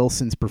pleased with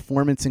Wilson's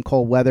performance in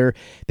cold weather.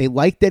 They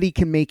like that he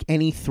can make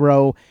any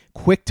throw,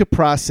 quick to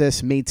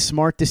process, made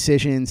smart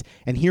decisions,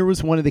 and here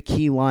was one of the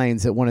key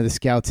lines that one of the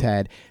scouts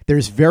had.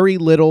 There's very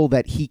little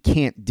that he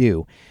can't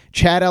do.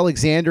 Chad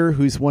Alexander,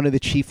 who's one of the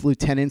chief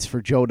lieutenants for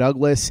Joe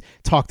Douglas,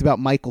 talked about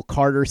Michael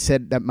Carter,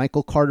 said that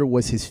Michael Carter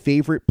was his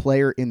favorite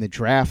player in the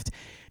draft.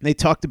 And they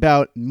talked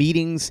about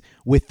meetings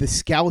with the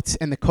scouts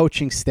and the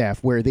coaching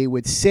staff where they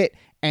would sit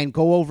and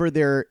go over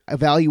their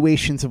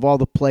evaluations of all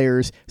the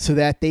players so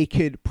that they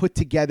could put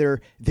together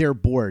their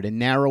board and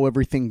narrow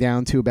everything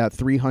down to about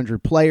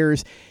 300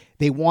 players.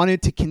 They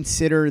wanted to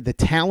consider the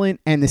talent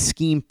and the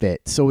scheme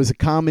fit. So it was a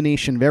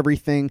combination of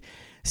everything.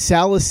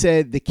 Salah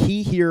said the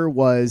key here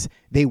was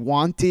they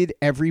wanted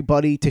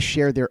everybody to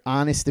share their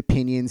honest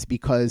opinions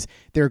because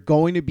there are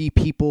going to be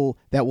people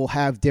that will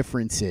have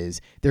differences.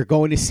 They're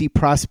going to see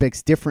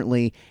prospects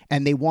differently,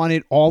 and they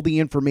wanted all the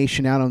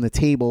information out on the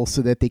table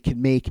so that they could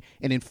make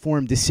an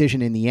informed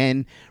decision in the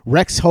end.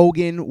 Rex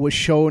Hogan was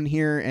shown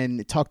here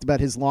and talked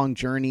about his long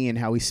journey and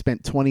how he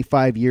spent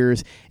 25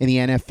 years in the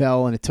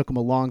NFL, and it took him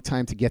a long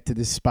time to get to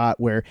this spot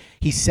where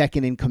he's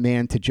second in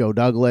command to Joe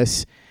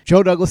Douglas.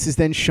 Joe Douglas is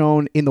then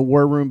shown in the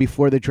war room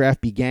before the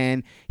draft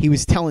began. He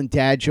was telling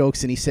dad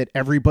jokes, and he said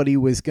everybody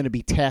was going to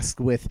be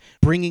tasked with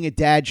bringing a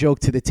dad joke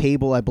to the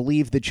table. I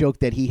believe the joke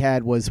that he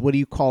had was, what do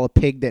you call a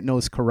pig that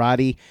knows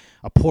karate?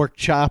 A pork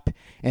chop.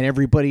 And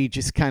everybody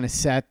just kind of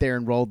sat there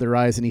and rolled their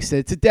eyes, and he said,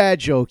 it's a dad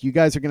joke. You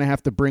guys are going to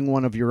have to bring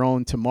one of your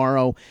own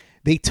tomorrow.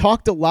 They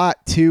talked a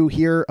lot, too,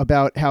 here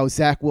about how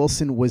Zach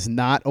Wilson was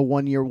not a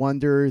one-year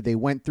wonder. They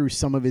went through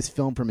some of his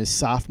film from his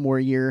sophomore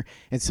year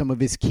and some of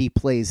his key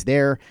plays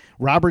there.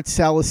 Robert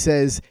Saleh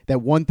says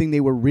that one thing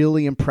they were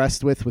really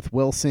impressed with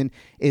Wilson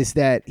is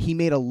that he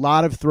made a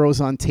lot of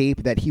throws on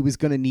tape that he was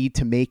going to need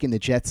to make in the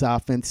Jets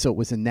offense, so it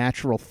was a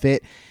natural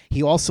fit.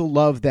 He also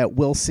loved that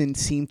Wilson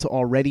seemed to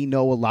already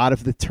know a lot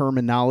of the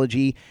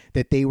terminology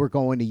that they were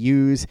going to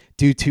use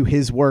due to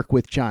his work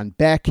with John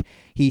Beck.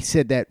 He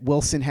said that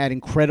Wilson had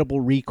incredible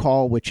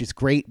recall, which is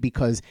great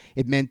because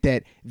it meant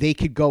that they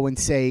could go and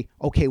say,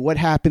 okay, what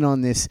happened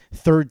on this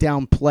third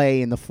down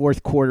play in the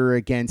fourth quarter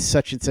against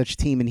such and such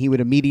team? And he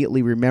would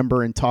immediately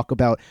remember and talk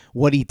about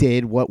what he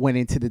did, what went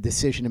into the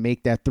decision to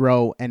make that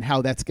throw, and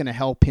how that's going to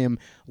help him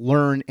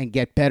learn and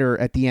get better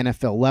at the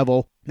NFL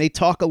level. They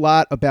talk a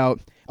lot about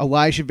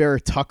Elijah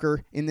Vera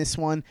Tucker in this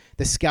one.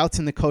 The scouts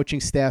and the coaching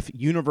staff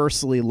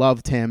universally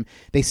loved him.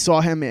 They saw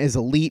him as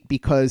elite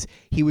because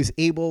he was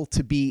able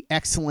to be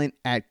excellent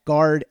at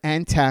guard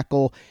and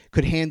tackle,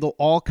 could handle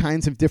all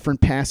kinds of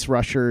different pass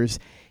rushers.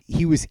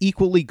 He was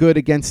equally good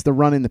against the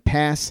run and the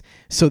pass,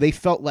 so they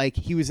felt like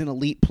he was an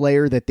elite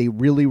player that they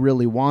really,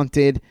 really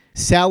wanted.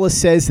 Salah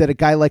says that a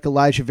guy like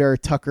Elijah Vera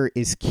Tucker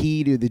is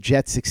key to the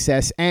Jets'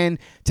 success and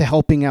to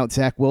helping out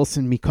Zach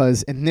Wilson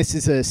because, and this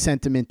is a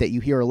sentiment that you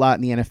hear a lot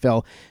in the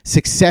NFL,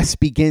 success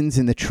begins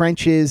in the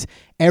trenches.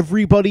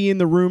 Everybody in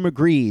the room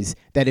agrees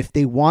that if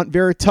they want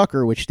Vera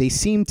Tucker, which they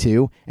seem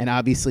to, and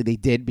obviously they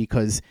did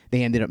because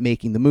they ended up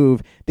making the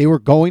move, they were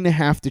going to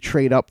have to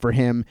trade up for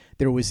him.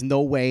 There was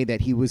no way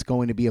that he was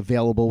going to be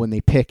available when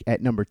they pick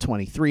at number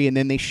 23. And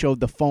then they showed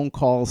the phone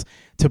calls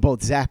to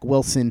both Zach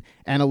Wilson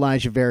and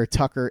Elijah Vera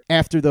Tucker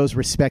after those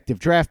respective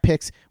draft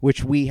picks,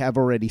 which we have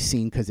already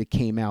seen because it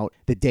came out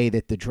the day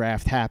that the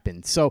draft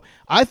happened. So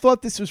I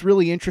thought this was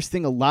really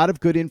interesting. A lot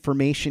of good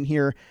information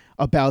here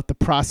about the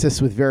process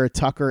with Vera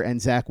Tucker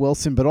and Zach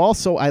Wilson, but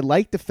also I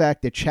like the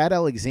fact that Chad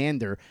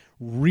Alexander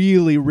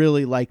really,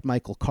 really liked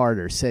Michael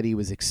Carter, said he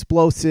was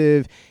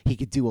explosive, he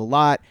could do a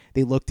lot.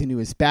 They looked into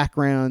his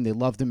background, they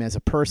loved him as a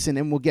person,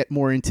 and we'll get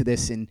more into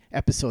this in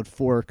episode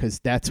 4 because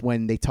that's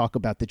when they talk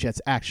about the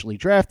Jets actually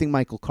drafting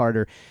Michael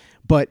Carter.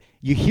 But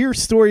you hear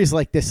stories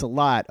like this a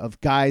lot of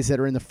guys that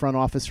are in the front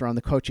office or on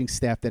the coaching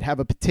staff that have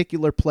a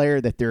particular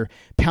player that they're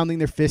pounding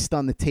their fist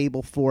on the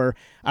table for.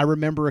 I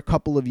remember a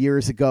couple of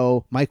years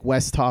ago, Mike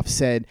Westhoff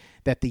said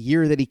that the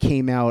year that he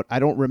came out, I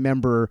don't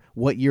remember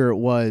what year it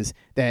was,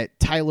 that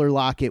Tyler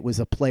Lockett was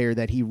a player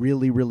that he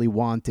really, really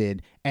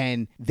wanted.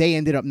 And they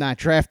ended up not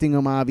drafting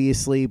him,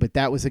 obviously, but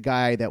that was a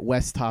guy that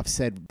Westhoff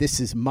said, this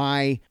is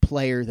my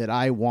player that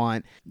I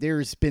want.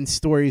 There's been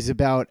stories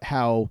about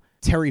how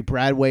Terry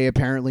Bradway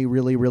apparently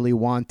really, really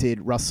wanted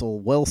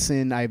Russell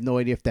Wilson. I have no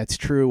idea if that's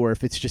true or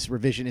if it's just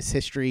revisionist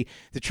history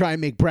to try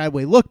and make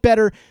Bradway look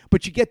better,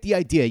 but you get the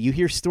idea. You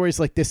hear stories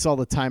like this all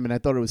the time, and I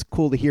thought it was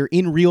cool to hear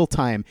in real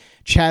time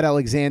Chad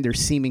Alexander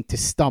seeming to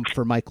stump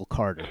for Michael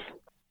Carter.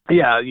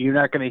 Yeah, you're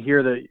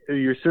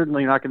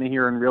certainly not going to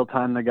hear in real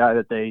time the guy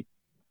that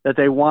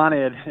they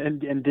wanted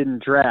and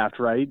didn't draft,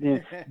 right?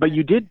 But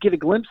you did get a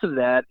glimpse of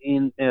that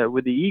in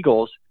with the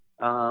Eagles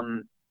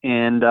and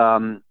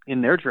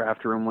in their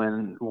draft room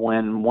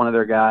when one of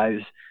their guys,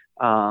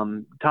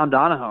 Tom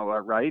Donahoe,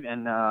 right,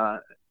 and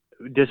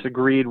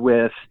disagreed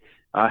with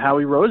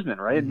Howie Roseman,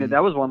 right? Mm-hmm. And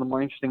that was one of the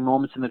more interesting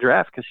moments in the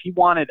draft because he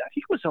wanted, I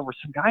think it was over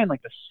some guy in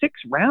like the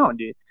 6th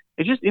round.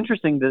 It's just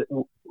interesting that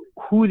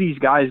who these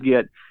guys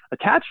get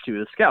attached to,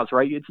 the scouts,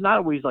 right? It's not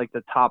always like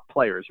the top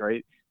players,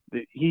 right?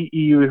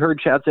 You heard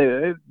Chad say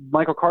hey,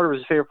 Michael Carter was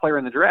his favorite player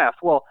in the draft.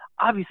 Well,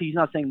 obviously he's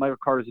not saying Michael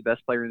Carter is the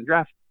best player in the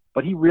draft,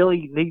 but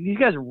these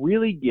guys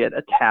really get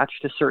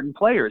attached to certain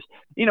players,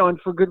 and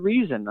for good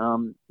reason.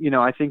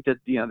 I think that,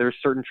 there's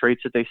certain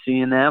traits that they see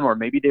in them, or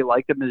maybe they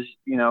like them as,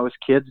 as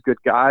kids,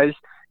 good guys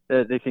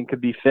that they think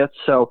could be fits.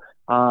 So,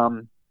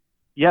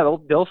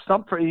 they'll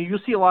stump you'll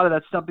see a lot of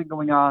that stumping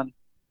going on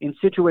in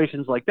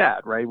situations like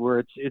that, right? Where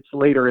it's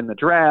later in the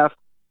draft.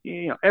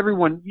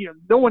 Everyone,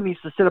 no one needs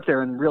to sit up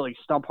there and really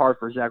stump hard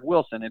for Zach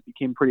Wilson. It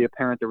became pretty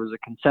apparent there was a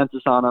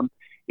consensus on him.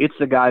 It's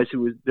the guys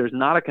there's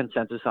not a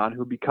consensus on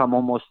who become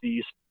almost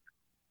these,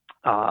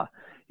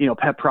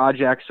 pet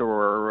projects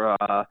or,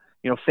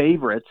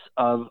 favorites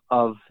of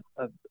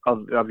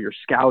your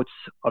scouts,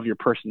 of your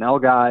personnel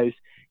guys.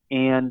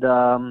 And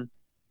that's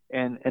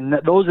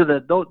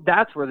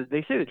where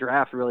they say the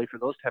draft really for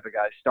those type of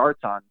guys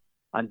starts on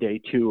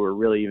day 2 or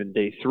really even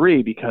day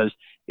 3, because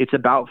it's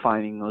about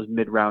finding those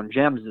mid-round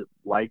gems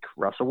like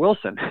Russell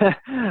Wilson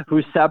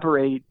who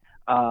separate,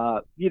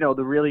 the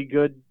really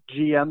good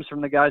GMs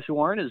from the guys who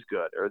aren't as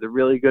good, or the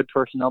really good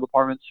personnel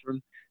departments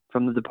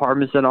from the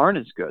departments that aren't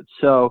as good.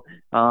 So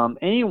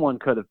anyone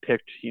could have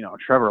picked,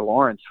 Trevor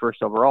Lawrence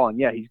first overall, and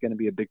he's going to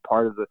be a big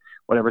part of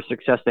whatever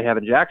success they have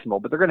in Jacksonville,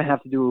 but they're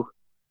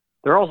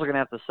also going to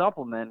have to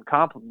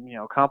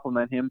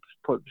complement him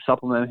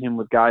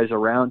with guys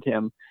around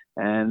him.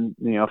 And,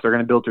 if they're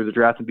going to build through the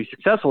draft and be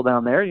successful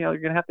down there, you're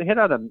going to have to hit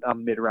out a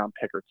mid-round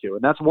pick or two.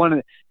 And that's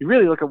you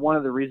really look at one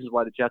of the reasons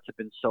why the Jets have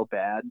been so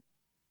bad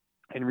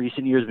in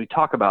recent years. We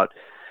talk about,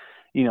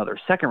 their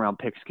second-round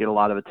picks get a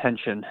lot of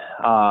attention.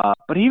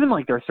 But even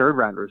like their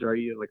third-rounders,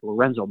 right? Like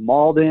Lorenzo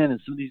Maldon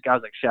and some of these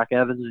guys like Shaq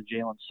Evans and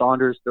Jalen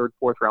Saunders, third,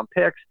 fourth-round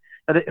picks,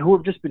 who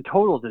have just been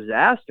total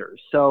disasters.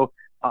 So,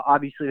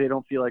 obviously, they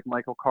don't feel like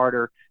Michael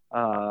Carter,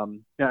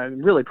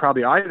 really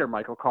probably either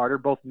Michael Carter,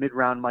 both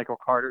mid-round Michael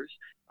Carters,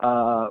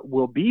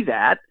 will be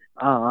that.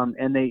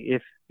 And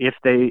if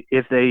they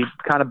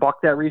kind of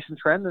buck that recent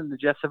trend, then the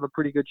Jets have a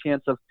pretty good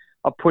chance of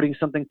putting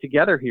something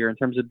together here in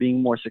terms of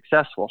being more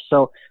successful.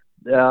 So,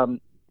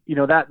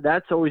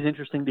 that's always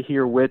interesting to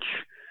hear which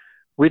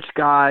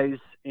guys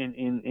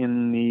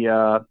in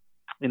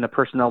the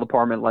personnel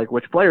department, like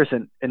which players,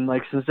 and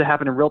like since it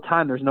happened in real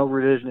time, there's no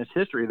revisionist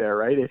history there,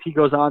 right? If he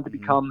goes on to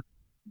become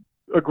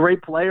a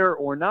great player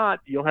or not,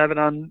 you'll have it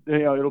on,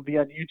 it'll be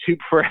on YouTube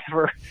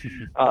forever,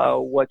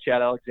 what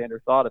Chad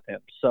Alexander thought of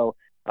him. So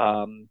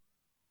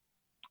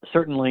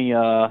certainly,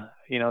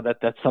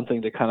 that's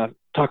something to kind of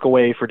tuck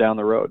away for down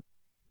the road.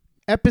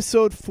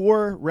 Episode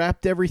 4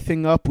 wrapped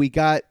everything up. We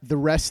got the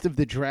rest of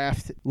the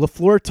draft.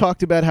 LaFleur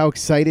talked about how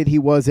excited he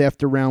was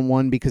after round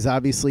 1 because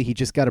obviously he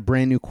just got a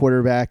brand new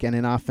quarterback and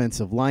an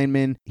offensive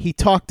lineman. He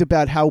talked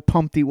about how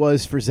pumped he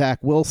was for Zach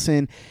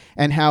Wilson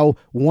and how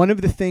one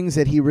of the things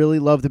that he really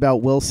loved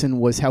about Wilson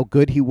was how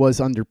good he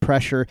was under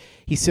pressure.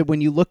 He said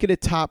when you look at a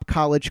top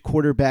college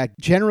quarterback,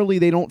 generally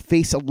they don't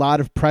face a lot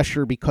of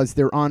pressure because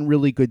they're on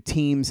really good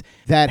teams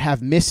that have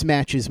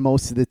mismatches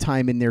most of the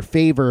time in their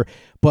favor.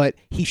 But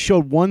he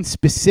showed one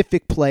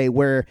specific play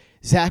where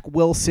Zach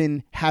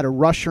Wilson had a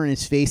rusher in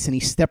his face and he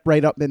stepped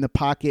right up in the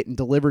pocket and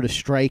delivered a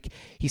strike.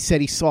 He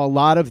said he saw a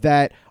lot of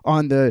that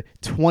on the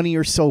 20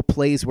 or so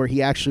plays where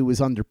he actually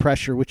was under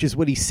pressure, which is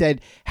what he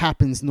said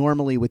happens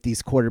normally with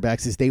these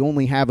quarterbacks is they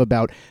only have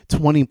about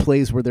 20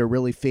 plays where they're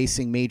really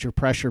facing major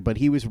pressure. But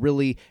he was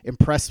really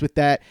impressed with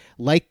that.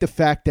 Like the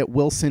fact that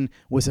Wilson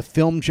was a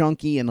film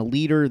junkie and a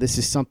leader. This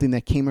is something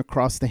that came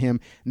across to him,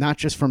 not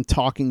just from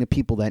talking to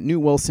people that knew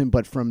Wilson,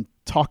 but from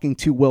talking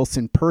to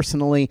Wilson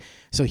personally.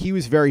 So he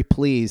was very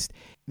pleased.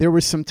 There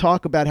was some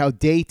talk about how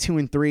day 2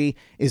 and 3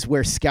 is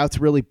where scouts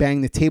really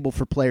bang the table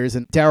for players.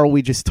 And Daryl,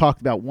 we just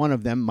talked about one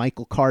of them,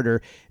 Michael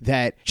Carter,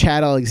 that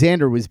Chad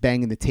Alexander was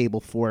banging the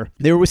table for.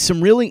 There was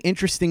some really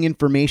interesting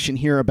information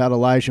here about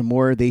Elijah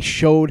Moore. They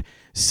showed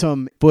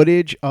some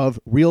footage of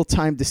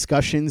real-time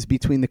discussions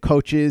between the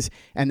coaches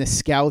and the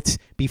scouts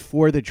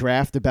before the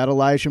draft about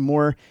Elijah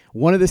Moore.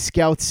 One of the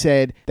scouts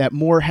said that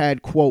Moore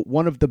had, quote,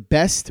 one of the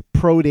best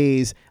pro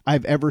days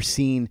I've ever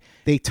seen.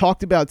 They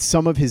talked about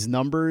some of his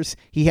numbers.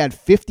 He had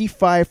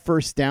 55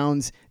 first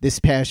downs this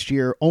past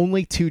year,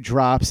 only 2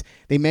 drops.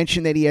 They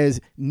mentioned that he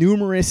has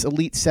numerous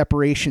elite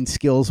separation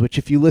skills, which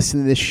if you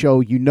listen to this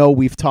show, you know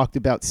we've talked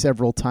about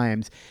several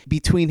times.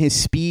 Between his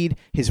speed,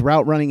 his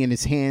route running, and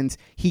his hands,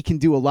 he can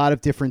do a lot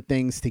of different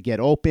things to get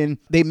open.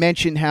 They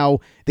mentioned how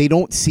they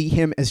don't see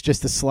him as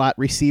just a slot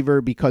receiver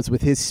because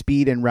with his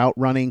speed and route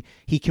running,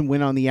 he can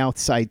win on the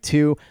outside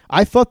too.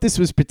 I thought this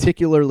was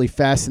particularly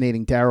fascinating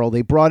fascinating, Daryl.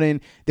 They brought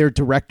in their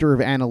director of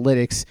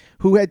analytics,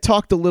 who had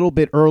talked a little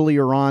bit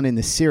earlier on in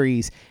the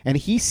series, and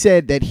he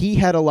said that he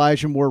had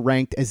Elijah Moore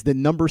ranked as the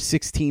number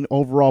 16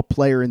 overall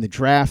player in the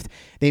draft.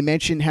 They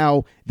mentioned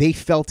how they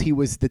felt he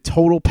was the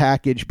total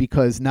package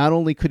because not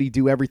only could he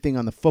do everything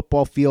on the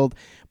football field,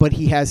 but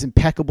he has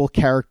impeccable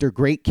character,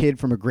 great kid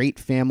from a great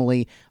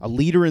family, a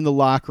leader in the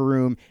locker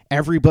room.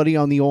 Everybody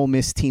on the Ole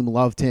Miss team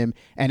loved him.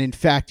 And in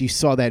fact, you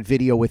saw that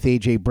video with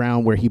A.J.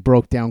 Brown where he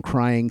broke down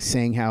crying,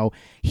 saying how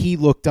he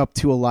looked up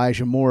to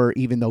Elijah Moore,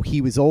 even though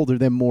he was older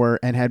than Moore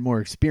and had more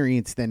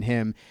experience than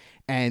him.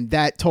 And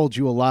that told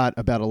you a lot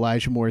about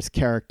Elijah Moore's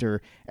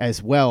character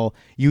as well.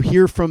 You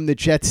hear from the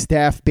Jets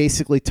staff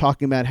basically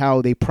talking about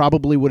how they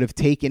probably would have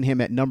taken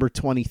him at number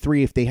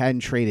 23 if they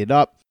hadn't traded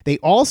up. They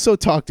also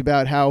talked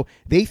about how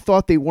they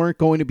thought they weren't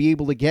going to be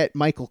able to get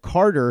Michael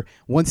Carter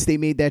once they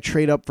made that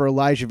trade up for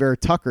Elijah Vera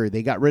Tucker.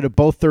 They got rid of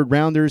both third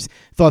rounders,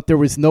 thought there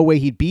was no way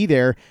he'd be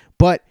there,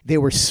 but they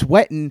were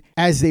sweating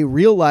as they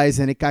realized,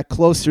 and it got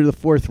closer to the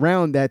fourth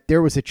round, that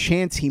there was a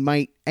chance he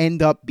might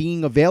end up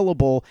being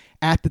available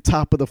at the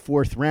top of the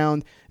fourth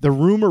round. The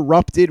room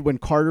erupted when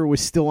Carter was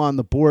still on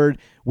the board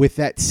with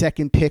that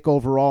second pick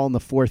overall in the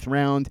fourth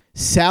round.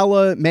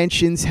 Saleh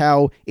mentions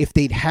how if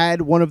they'd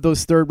had one of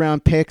those third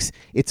round picks,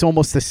 it's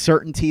almost a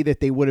certainty that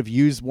they would have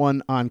used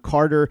one on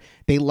Carter.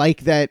 They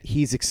like that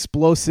he's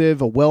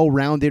explosive, a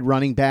well-rounded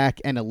running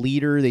back, and a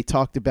leader. They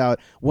talked about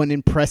what an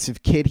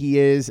impressive kid he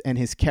is and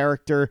his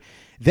character.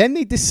 Then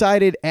they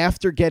decided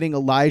after getting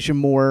Elijah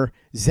Moore,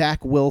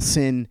 Zach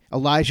Wilson,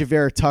 Elijah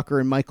Vera Tucker,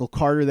 and Michael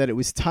Carter that it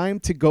was time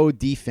to go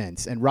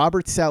defense. And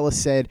Robert Saleh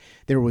said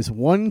there was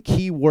one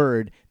key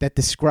word that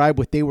described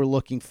what they were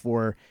looking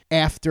for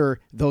after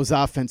those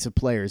offensive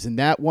players. And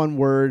that one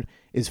word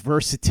is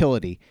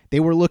versatility. They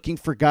were looking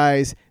for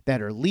guys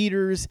that are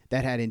leaders,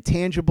 that had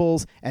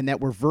intangibles, and that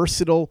were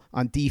versatile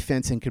on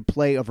defense and could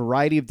play a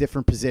variety of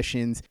different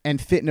positions and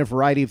fit in a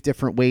variety of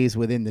different ways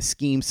within the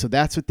scheme. So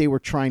that's what they were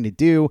trying to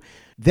do.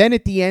 Then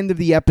at the end of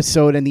the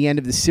episode and the end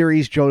of the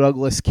series, Joe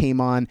Douglas came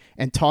on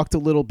and talked a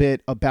little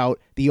bit about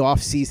the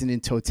offseason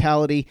in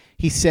totality.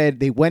 He said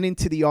they went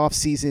into the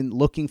offseason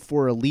looking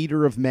for a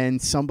leader of men,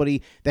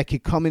 somebody that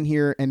could come in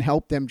here and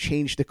help them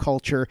change the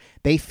culture.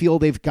 They feel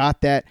they've got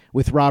that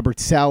with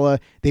Robert Saleh.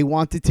 They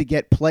wanted to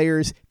get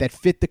players that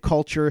fit the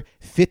culture,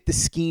 fit the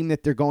scheme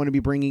that they're going to be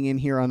bringing in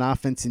here on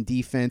offense and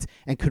defense,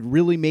 and could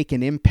really make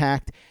an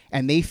impact.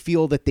 And they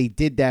feel that they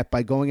did that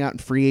by going out in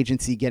free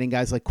agency, getting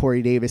guys like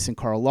Corey Davis and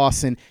Carl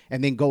Lawson,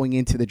 and then going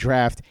into the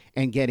draft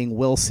and getting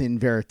Wilson,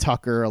 Vera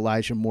Tucker,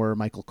 Elijah Moore,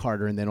 Michael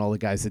Carter, and then all the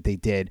guys that they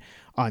did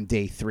on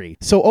day 3.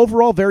 So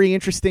overall, very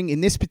interesting.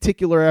 In this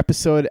particular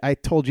episode, I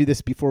told you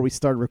this before we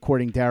started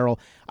recording, Daryl,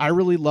 I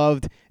really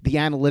loved the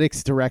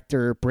analytics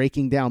director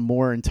breaking down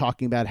Moore and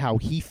talking about how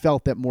he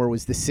felt that Moore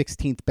was the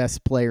 16th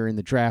best player in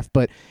the draft.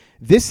 But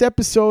this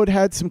episode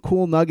had some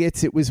cool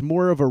nuggets. It was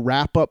more of a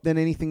wrap-up than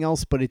anything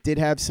else, but it did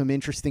have some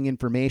interesting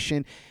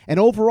information. And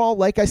overall,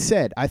 like I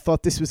said, I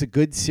thought this was a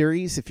good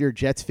series. If you're a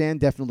Jets fan,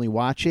 definitely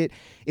watch it.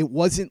 It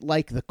wasn't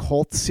like the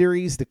Colts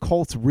series. The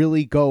Colts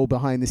really go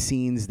behind the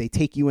scenes. They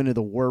take you into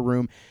the war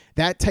room.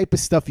 That type of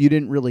stuff you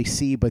didn't really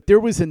see, but there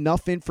was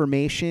enough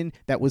information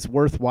that was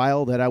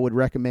worthwhile that I would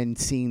recommend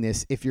seeing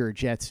this if you're a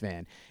Jets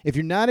fan. If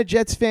you're not a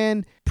Jets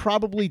fan,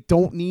 probably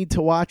don't need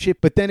to watch it.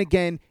 But then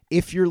again,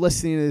 if you're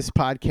listening to this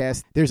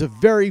podcast, there's a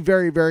very,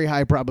 very, very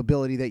high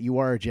probability that you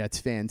are a Jets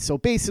fan. So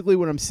basically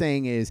what I'm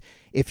saying is,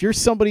 if you're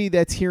somebody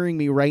that's hearing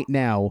me right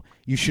now,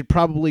 you should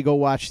probably go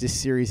watch this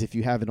series if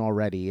you haven't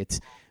already. It's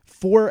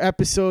 4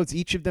 episodes.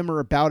 Each of them are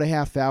about a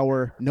half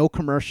hour. No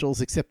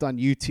commercials except on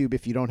YouTube.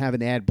 If you don't have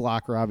an ad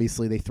blocker,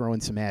 obviously they throw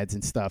in some ads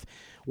and stuff.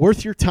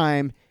 Worth your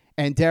time.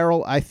 And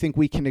Daryl, I think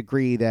we can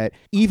agree that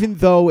even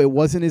though it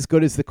wasn't as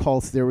good as the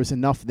Colts, there was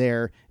enough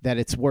there that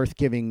it's worth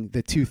giving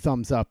the 2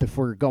 thumbs up if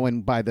we're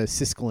going by the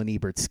Siskel and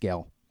Ebert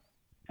scale.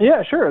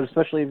 Yeah, sure.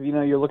 Especially if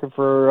you're looking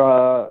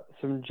for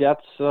some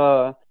Jets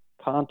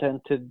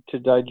content to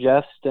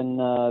digest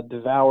and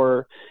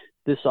devour.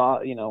 This,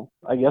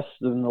 I guess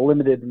in the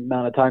limited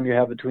amount of time you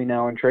have between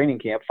now and training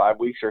camp, 5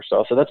 weeks or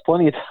so. So that's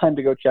plenty of time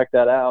to go check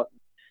that out.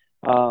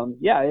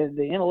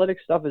 The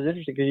analytics stuff is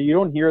interesting because you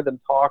don't hear them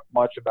talk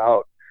much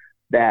about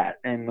that,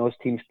 and those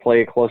teams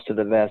play close to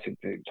the vest.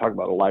 Talk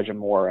about Elijah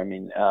Moore,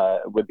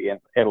 with the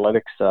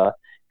analytics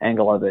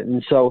angle of it.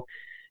 And so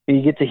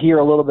you get to hear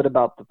a little bit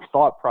about the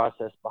thought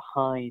process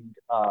behind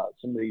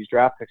some of these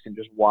draft picks and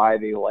just why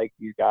they like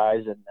these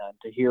guys. And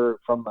to hear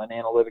from an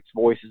analytics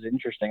voice is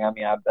interesting.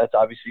 That's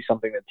obviously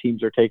something that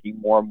teams are taking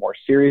more and more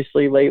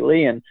seriously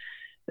lately. And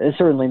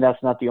certainly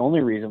that's not the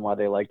only reason why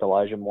they liked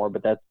Elijah Moore,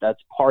 but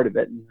that's part of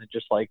it. And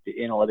just like the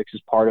analytics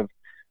is part of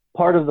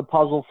the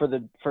puzzle for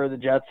the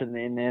Jets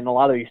and a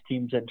lot of these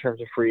teams in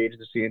terms of free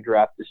agency and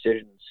draft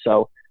decisions.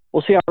 So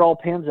we'll see how it all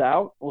pans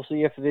out. We'll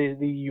see if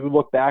you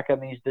look back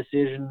on these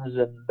decisions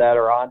and that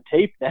are on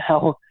tape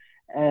now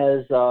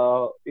as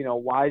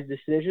wise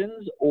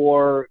decisions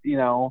or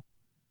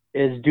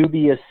as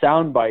dubious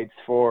sound bites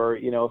for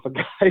if a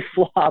guy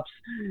flops,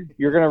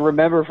 you're going to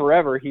remember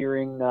forever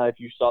hearing if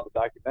you saw the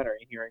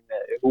documentary, hearing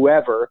that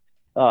whoever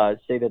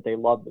say that they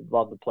love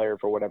the player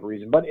for whatever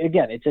reason. But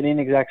again, it's an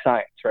inexact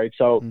science, right?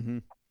 So,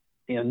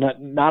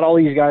 not all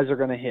these guys are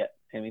going to hit.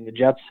 I mean,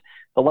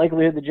 the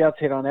likelihood the Jets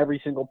hit on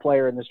every single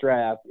player in this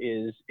draft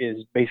is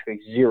basically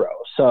zero.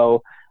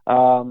 So,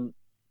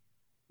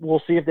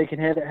 we'll see if they can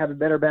have a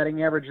better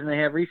batting average than they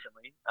have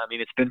recently. I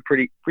mean, it's been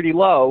pretty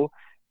low,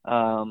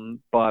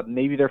 but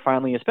maybe they're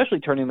finally, especially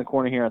turning the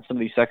corner here on some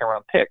of these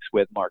second-round picks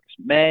with Marcus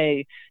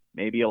May.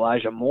 Maybe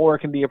Elijah Moore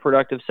can be a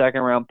productive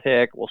second-round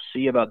pick. We'll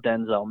see about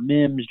Denzel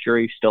Mims.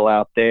 Jury's still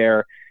out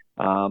there.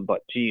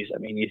 But, geez, I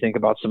mean, you think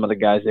about some of the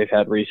guys they've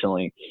had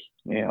recently,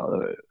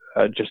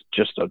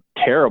 just a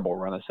terrible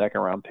run of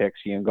second-round picks,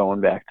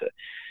 going back to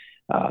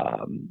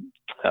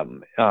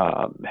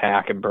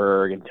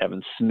Hackenberg and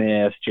Tevin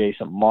Smith,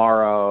 Jason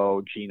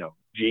Morrow,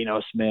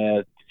 Geno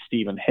Smith,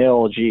 Stephen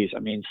Hill. Geez, I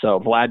mean, so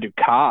Vlad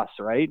Dukas,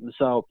 right? And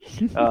so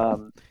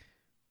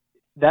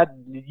that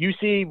you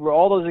see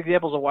all those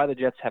examples of why the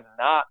Jets have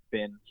not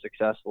been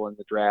successful in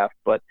the draft,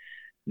 but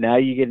now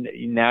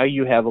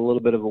you have a little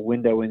bit of a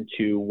window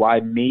into why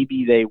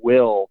maybe they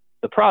will,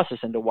 the process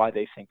into why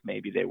they think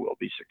maybe they will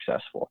be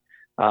successful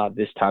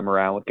this time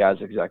around with guys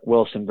like Zach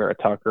Wilson, Vera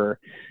Tucker,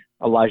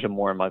 Elijah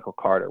Moore, and Michael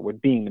Carter,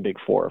 with being the big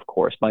four, of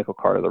course. Michael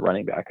Carter, the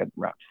running back, at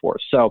round 4.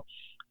 So,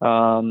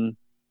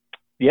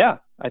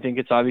 I think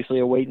it's obviously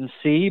a wait and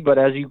see. But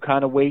as you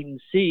kind of wait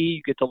and see,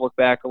 you get to look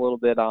back a little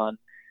bit on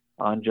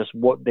just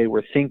what they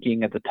were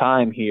thinking at the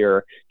time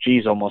here.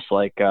 Geez, almost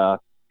like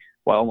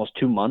almost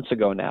 2 months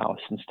ago now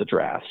since the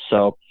draft.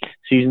 So,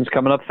 season's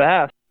coming up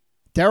fast.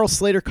 Darryl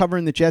Slater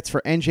covering the Jets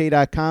for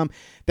NJ.com.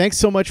 Thanks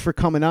so much for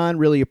coming on.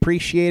 Really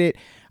appreciate it.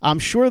 I'm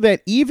sure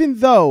that even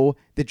though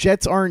the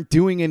Jets aren't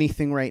doing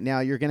anything right now,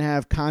 you're going to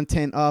have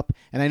content up,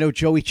 and I know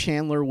Joey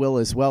Chandler will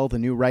as well, the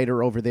new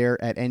writer over there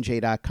at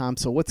NJ.com.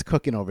 So what's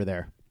cooking over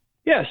there?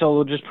 Yeah, so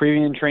we'll just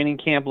previewing training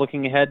camp,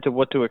 looking ahead to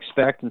what to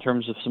expect in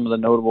terms of some of the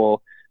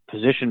notable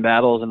position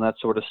battles and that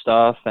sort of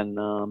stuff. And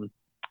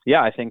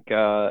I think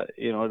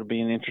it'll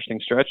be an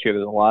interesting stretch here.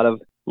 There's a lot of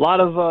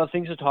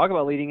things to talk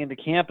about leading into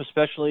camp,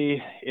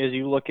 especially as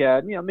you look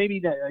at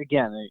maybe that,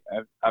 again,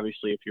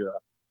 obviously if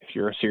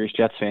you're a serious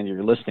Jets fan,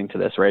 you're listening to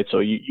this, right? So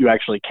you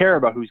actually care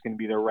about who's going to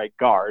be their right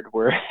guard,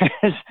 whereas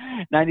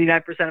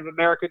 99% of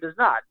America does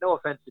not. No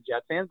offense to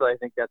Jets fans, but I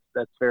think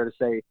that's fair to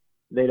say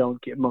they don't.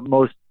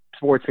 Most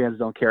sports fans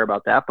don't care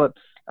about that. But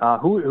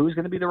who's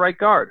going to be the right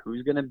guard?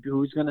 Who's going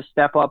to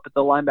step up at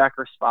the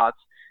linebacker spots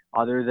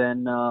other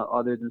than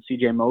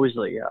C.J.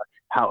 Mosley?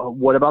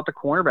 What about the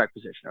cornerback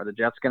position? Are the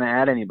Jets going to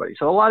add anybody?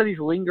 So a lot of these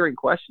lingering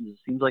questions. It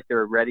seems like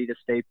they're ready to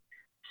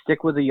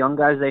stick with the young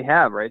guys they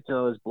have, right?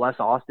 So is Bless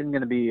Austin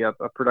going to be a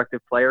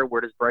productive player?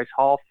 Where does Bryce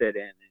Hall fit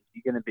in? Is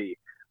he going to be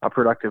a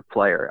productive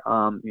player?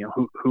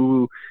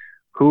 Who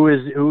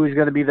is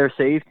going to be their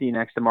safety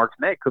next to Marcus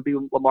May? It could be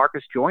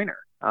LaMarcus Joyner.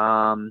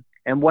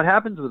 And what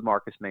happens with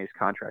Marcus May's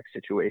contract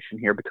situation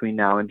here between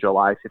now and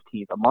July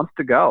 15th? A month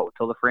to go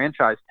till the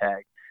franchise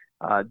tag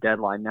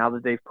deadline. Now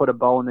that they've put a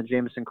bow in the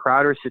Jamison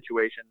Crowder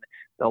situation,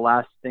 the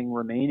last thing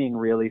remaining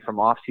really from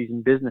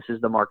off-season business is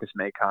the Marcus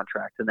May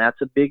contract. And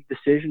that's a big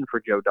decision for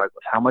Joe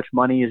Douglas. How much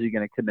money is he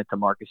going to commit to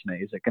Marcus May?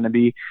 Is it going to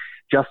be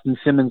Justin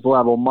Simmons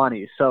level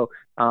money? So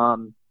a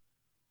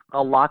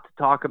lot to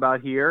talk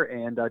about here.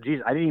 And, I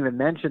didn't even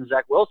mention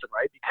Zach Wilson,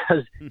 right?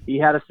 Because he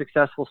had a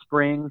successful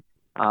spring.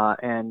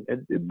 And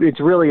it's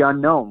really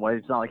unknown. Well,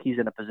 it's not like he's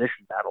in a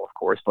position battle, of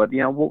course, but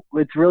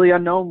it's really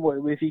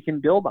unknown if he can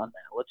build on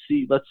that.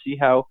 Let's see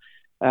how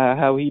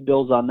he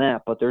builds on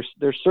that. But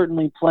there's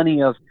certainly plenty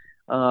to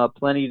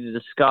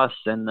discuss,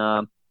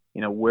 and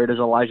where does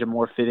Elijah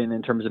Moore fit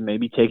in terms of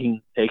maybe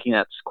taking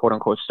that quote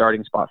unquote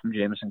starting spot from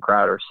Jamison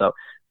Crowder. So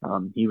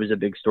he was a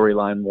big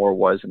storyline. Moore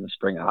was in the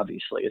spring,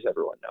 obviously, as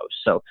everyone knows.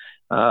 So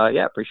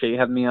appreciate you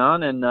having me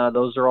on, and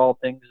those are all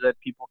things that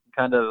people can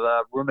kind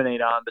of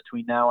ruminate on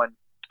between now and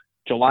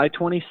July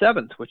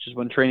 27th, which is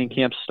when training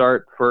camps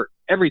start for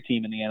every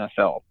team in the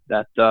NFL.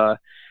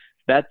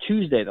 That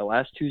Tuesday, the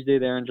last Tuesday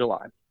there in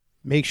July.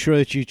 Make sure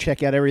that you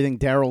check out everything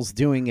Darryl's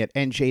doing at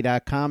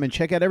NJ.com and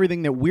check out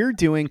everything that we're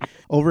doing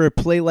over at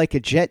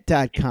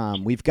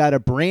PlayLikeAJet.com. We've got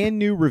a brand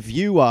new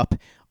review up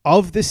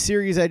of the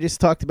series I just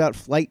talked about,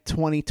 Flight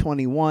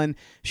 2021.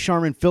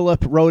 Sharman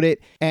Phillip wrote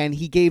it, and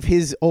he gave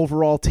his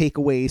overall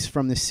takeaways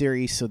from the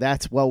series, so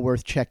that's well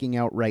worth checking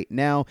out right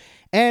now.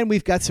 And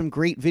we've got some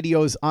great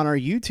videos on our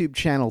YouTube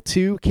channel,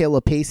 too.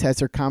 Kayla Pace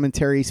has her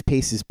commentaries,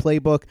 Pace's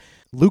Playbook.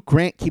 Luke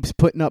Grant keeps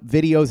putting up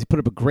videos. He put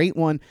up a great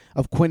one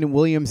of Quinnen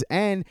Williams,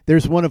 and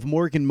there's one of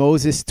Morgan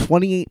Moses,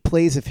 28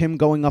 plays of him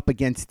going up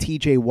against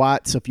TJ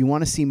Watt. So if you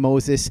want to see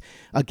Moses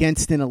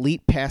against an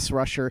elite pass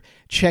rusher,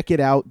 check it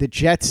out. The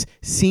Jets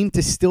seem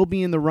to still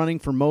be in the running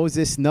for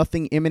Moses,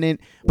 nothing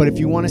imminent, but if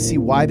you want to see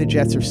why the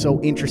Jets are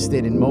so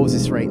interested in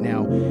Moses right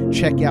now,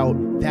 check out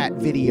that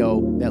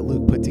video that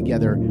Luke put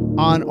together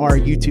on our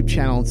YouTube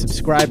channel, and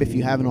subscribe if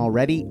you haven't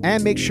already,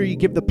 and make sure you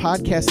give the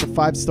podcast a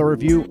 5-star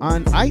review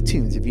on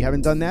iTunes if you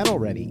haven't done that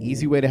already.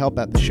 Easy way to help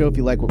out the show if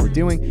you like what we're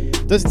doing.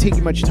 Doesn't take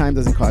you much time,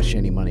 doesn't cost you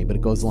any money, but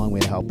it goes a long way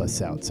to help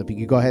us out. So if you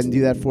could go ahead and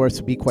do that for us,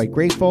 we'd be quite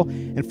grateful.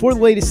 And for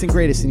the latest and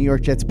greatest in New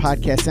York Jets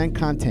podcasts and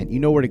content, you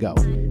know where to go.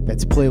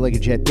 That's Play Like a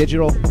Jet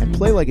Digital and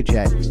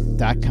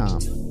PlayLikeAJet.com.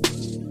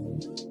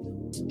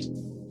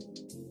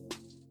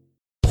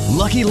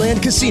 Lucky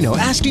Land Casino,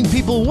 asking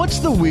people, what's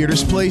the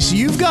weirdest place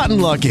you've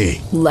gotten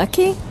lucky?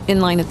 Lucky? In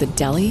line at the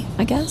deli,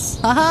 I guess?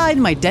 Aha,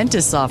 in my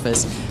dentist's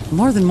office.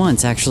 More than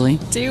once, actually.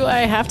 Do I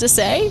have to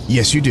say?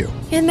 Yes, you do.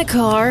 In the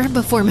car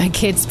before my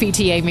kids'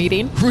 PTA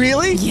meeting.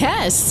 Really?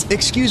 Yes.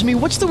 Excuse me,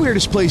 what's the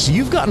weirdest place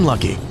you've gotten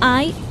lucky?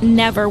 I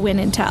never win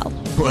and tell.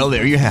 Well,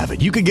 there you have it.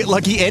 You can get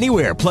lucky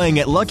anywhere, playing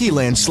at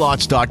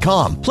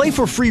LuckyLandSlots.com. Play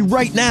for free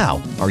right now.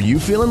 Are you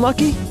feeling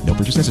lucky? No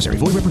purchase necessary.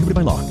 Void where prohibited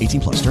by law.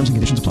 18+. Terms and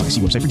conditions apply.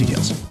 See website for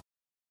details.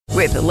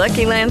 With the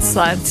Lucky Land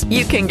Slots,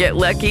 you can get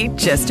lucky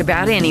just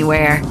about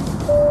anywhere.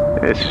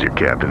 This is your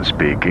captain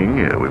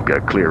speaking. We've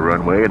got clear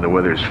runway and the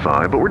weather's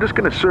fine, but we're just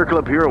going to circle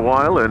up here a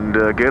while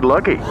and get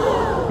lucky.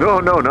 No,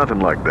 nothing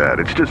like that.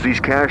 It's just these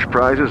cash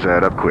prizes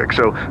add up quick.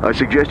 So I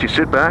suggest you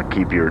sit back,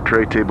 keep your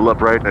tray table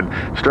upright, and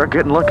start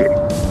getting lucky.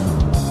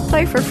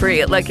 Play for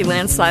free at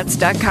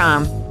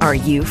LuckyLandSlots.com. Are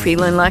you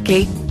feeling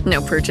lucky?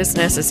 No purchase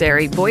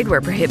necessary. Void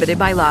where prohibited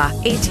by law.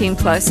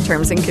 18+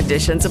 terms and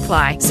conditions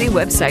apply. See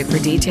website for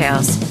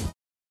details.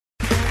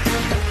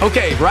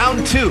 Okay,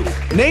 round two.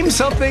 Name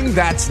something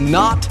that's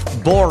not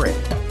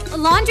boring. A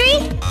laundry?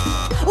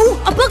 Ooh,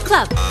 a book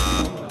club.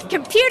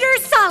 Computer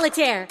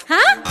solitaire,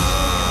 huh?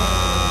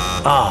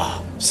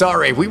 Ah,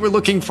 sorry, we were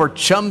looking for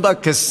Chumba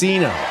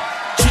Casino.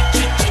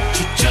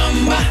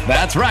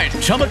 That's right,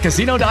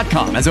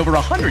 ChumbaCasino.com has over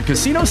 100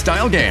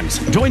 casino-style games.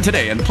 Join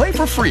today and play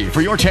for free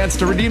for your chance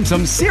to redeem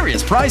some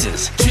serious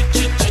prizes.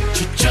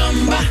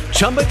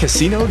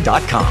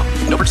 ChumbaCasino.com.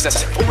 No purchase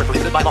necessary. Void where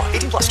prohibited by law.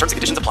 18+ terms and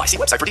conditions apply. See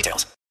website for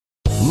details.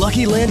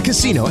 Lucky Land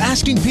Casino,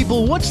 asking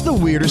people, what's the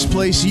weirdest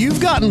place you've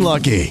gotten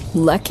lucky?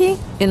 Lucky?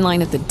 In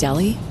line at the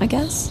deli, I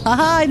guess?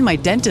 Aha, in my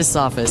dentist's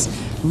office.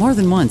 More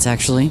than once,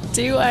 actually.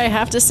 Do I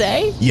have to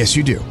say? Yes,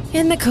 you do.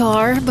 In the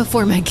car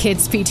before my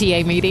kids'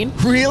 PTA meeting.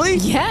 Really?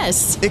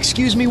 Yes.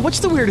 Excuse me, what's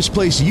the weirdest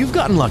place you've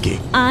gotten lucky?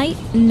 I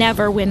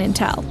never win and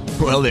tell.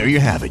 Well, there you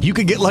have it. You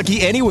can get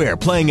lucky anywhere,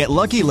 playing at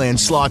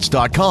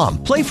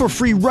LuckyLandSlots.com. Play for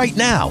free right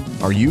now.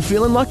 Are you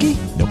feeling lucky?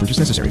 No purchase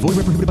necessary. Void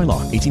where prohibited by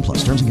law.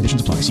 18+. Terms and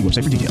conditions apply. See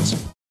website for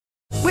details.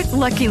 With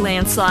Lucky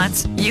Land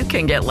Slots, you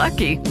can get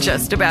lucky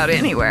just about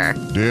anywhere.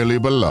 Dearly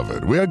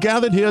beloved, we are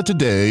gathered here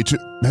today to...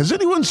 Has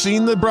anyone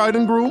seen the bride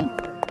and groom?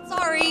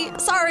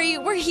 Sorry,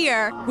 we're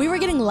here. We were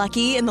getting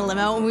lucky in the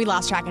limo and we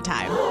lost track of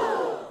time.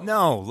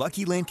 No,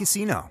 Lucky Land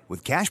Casino,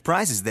 with cash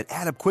prizes that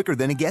add up quicker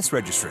than a guest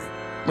registry.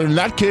 In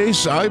that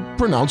case, I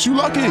pronounce you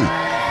lucky.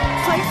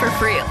 Play for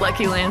free at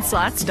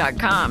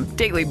LuckyLandSlots.com.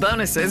 Daily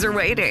bonuses are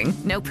waiting.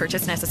 No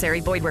purchase necessary.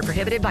 Void where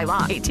prohibited by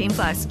law.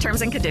 18+.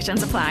 Terms and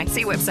conditions apply.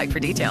 See website for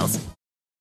details.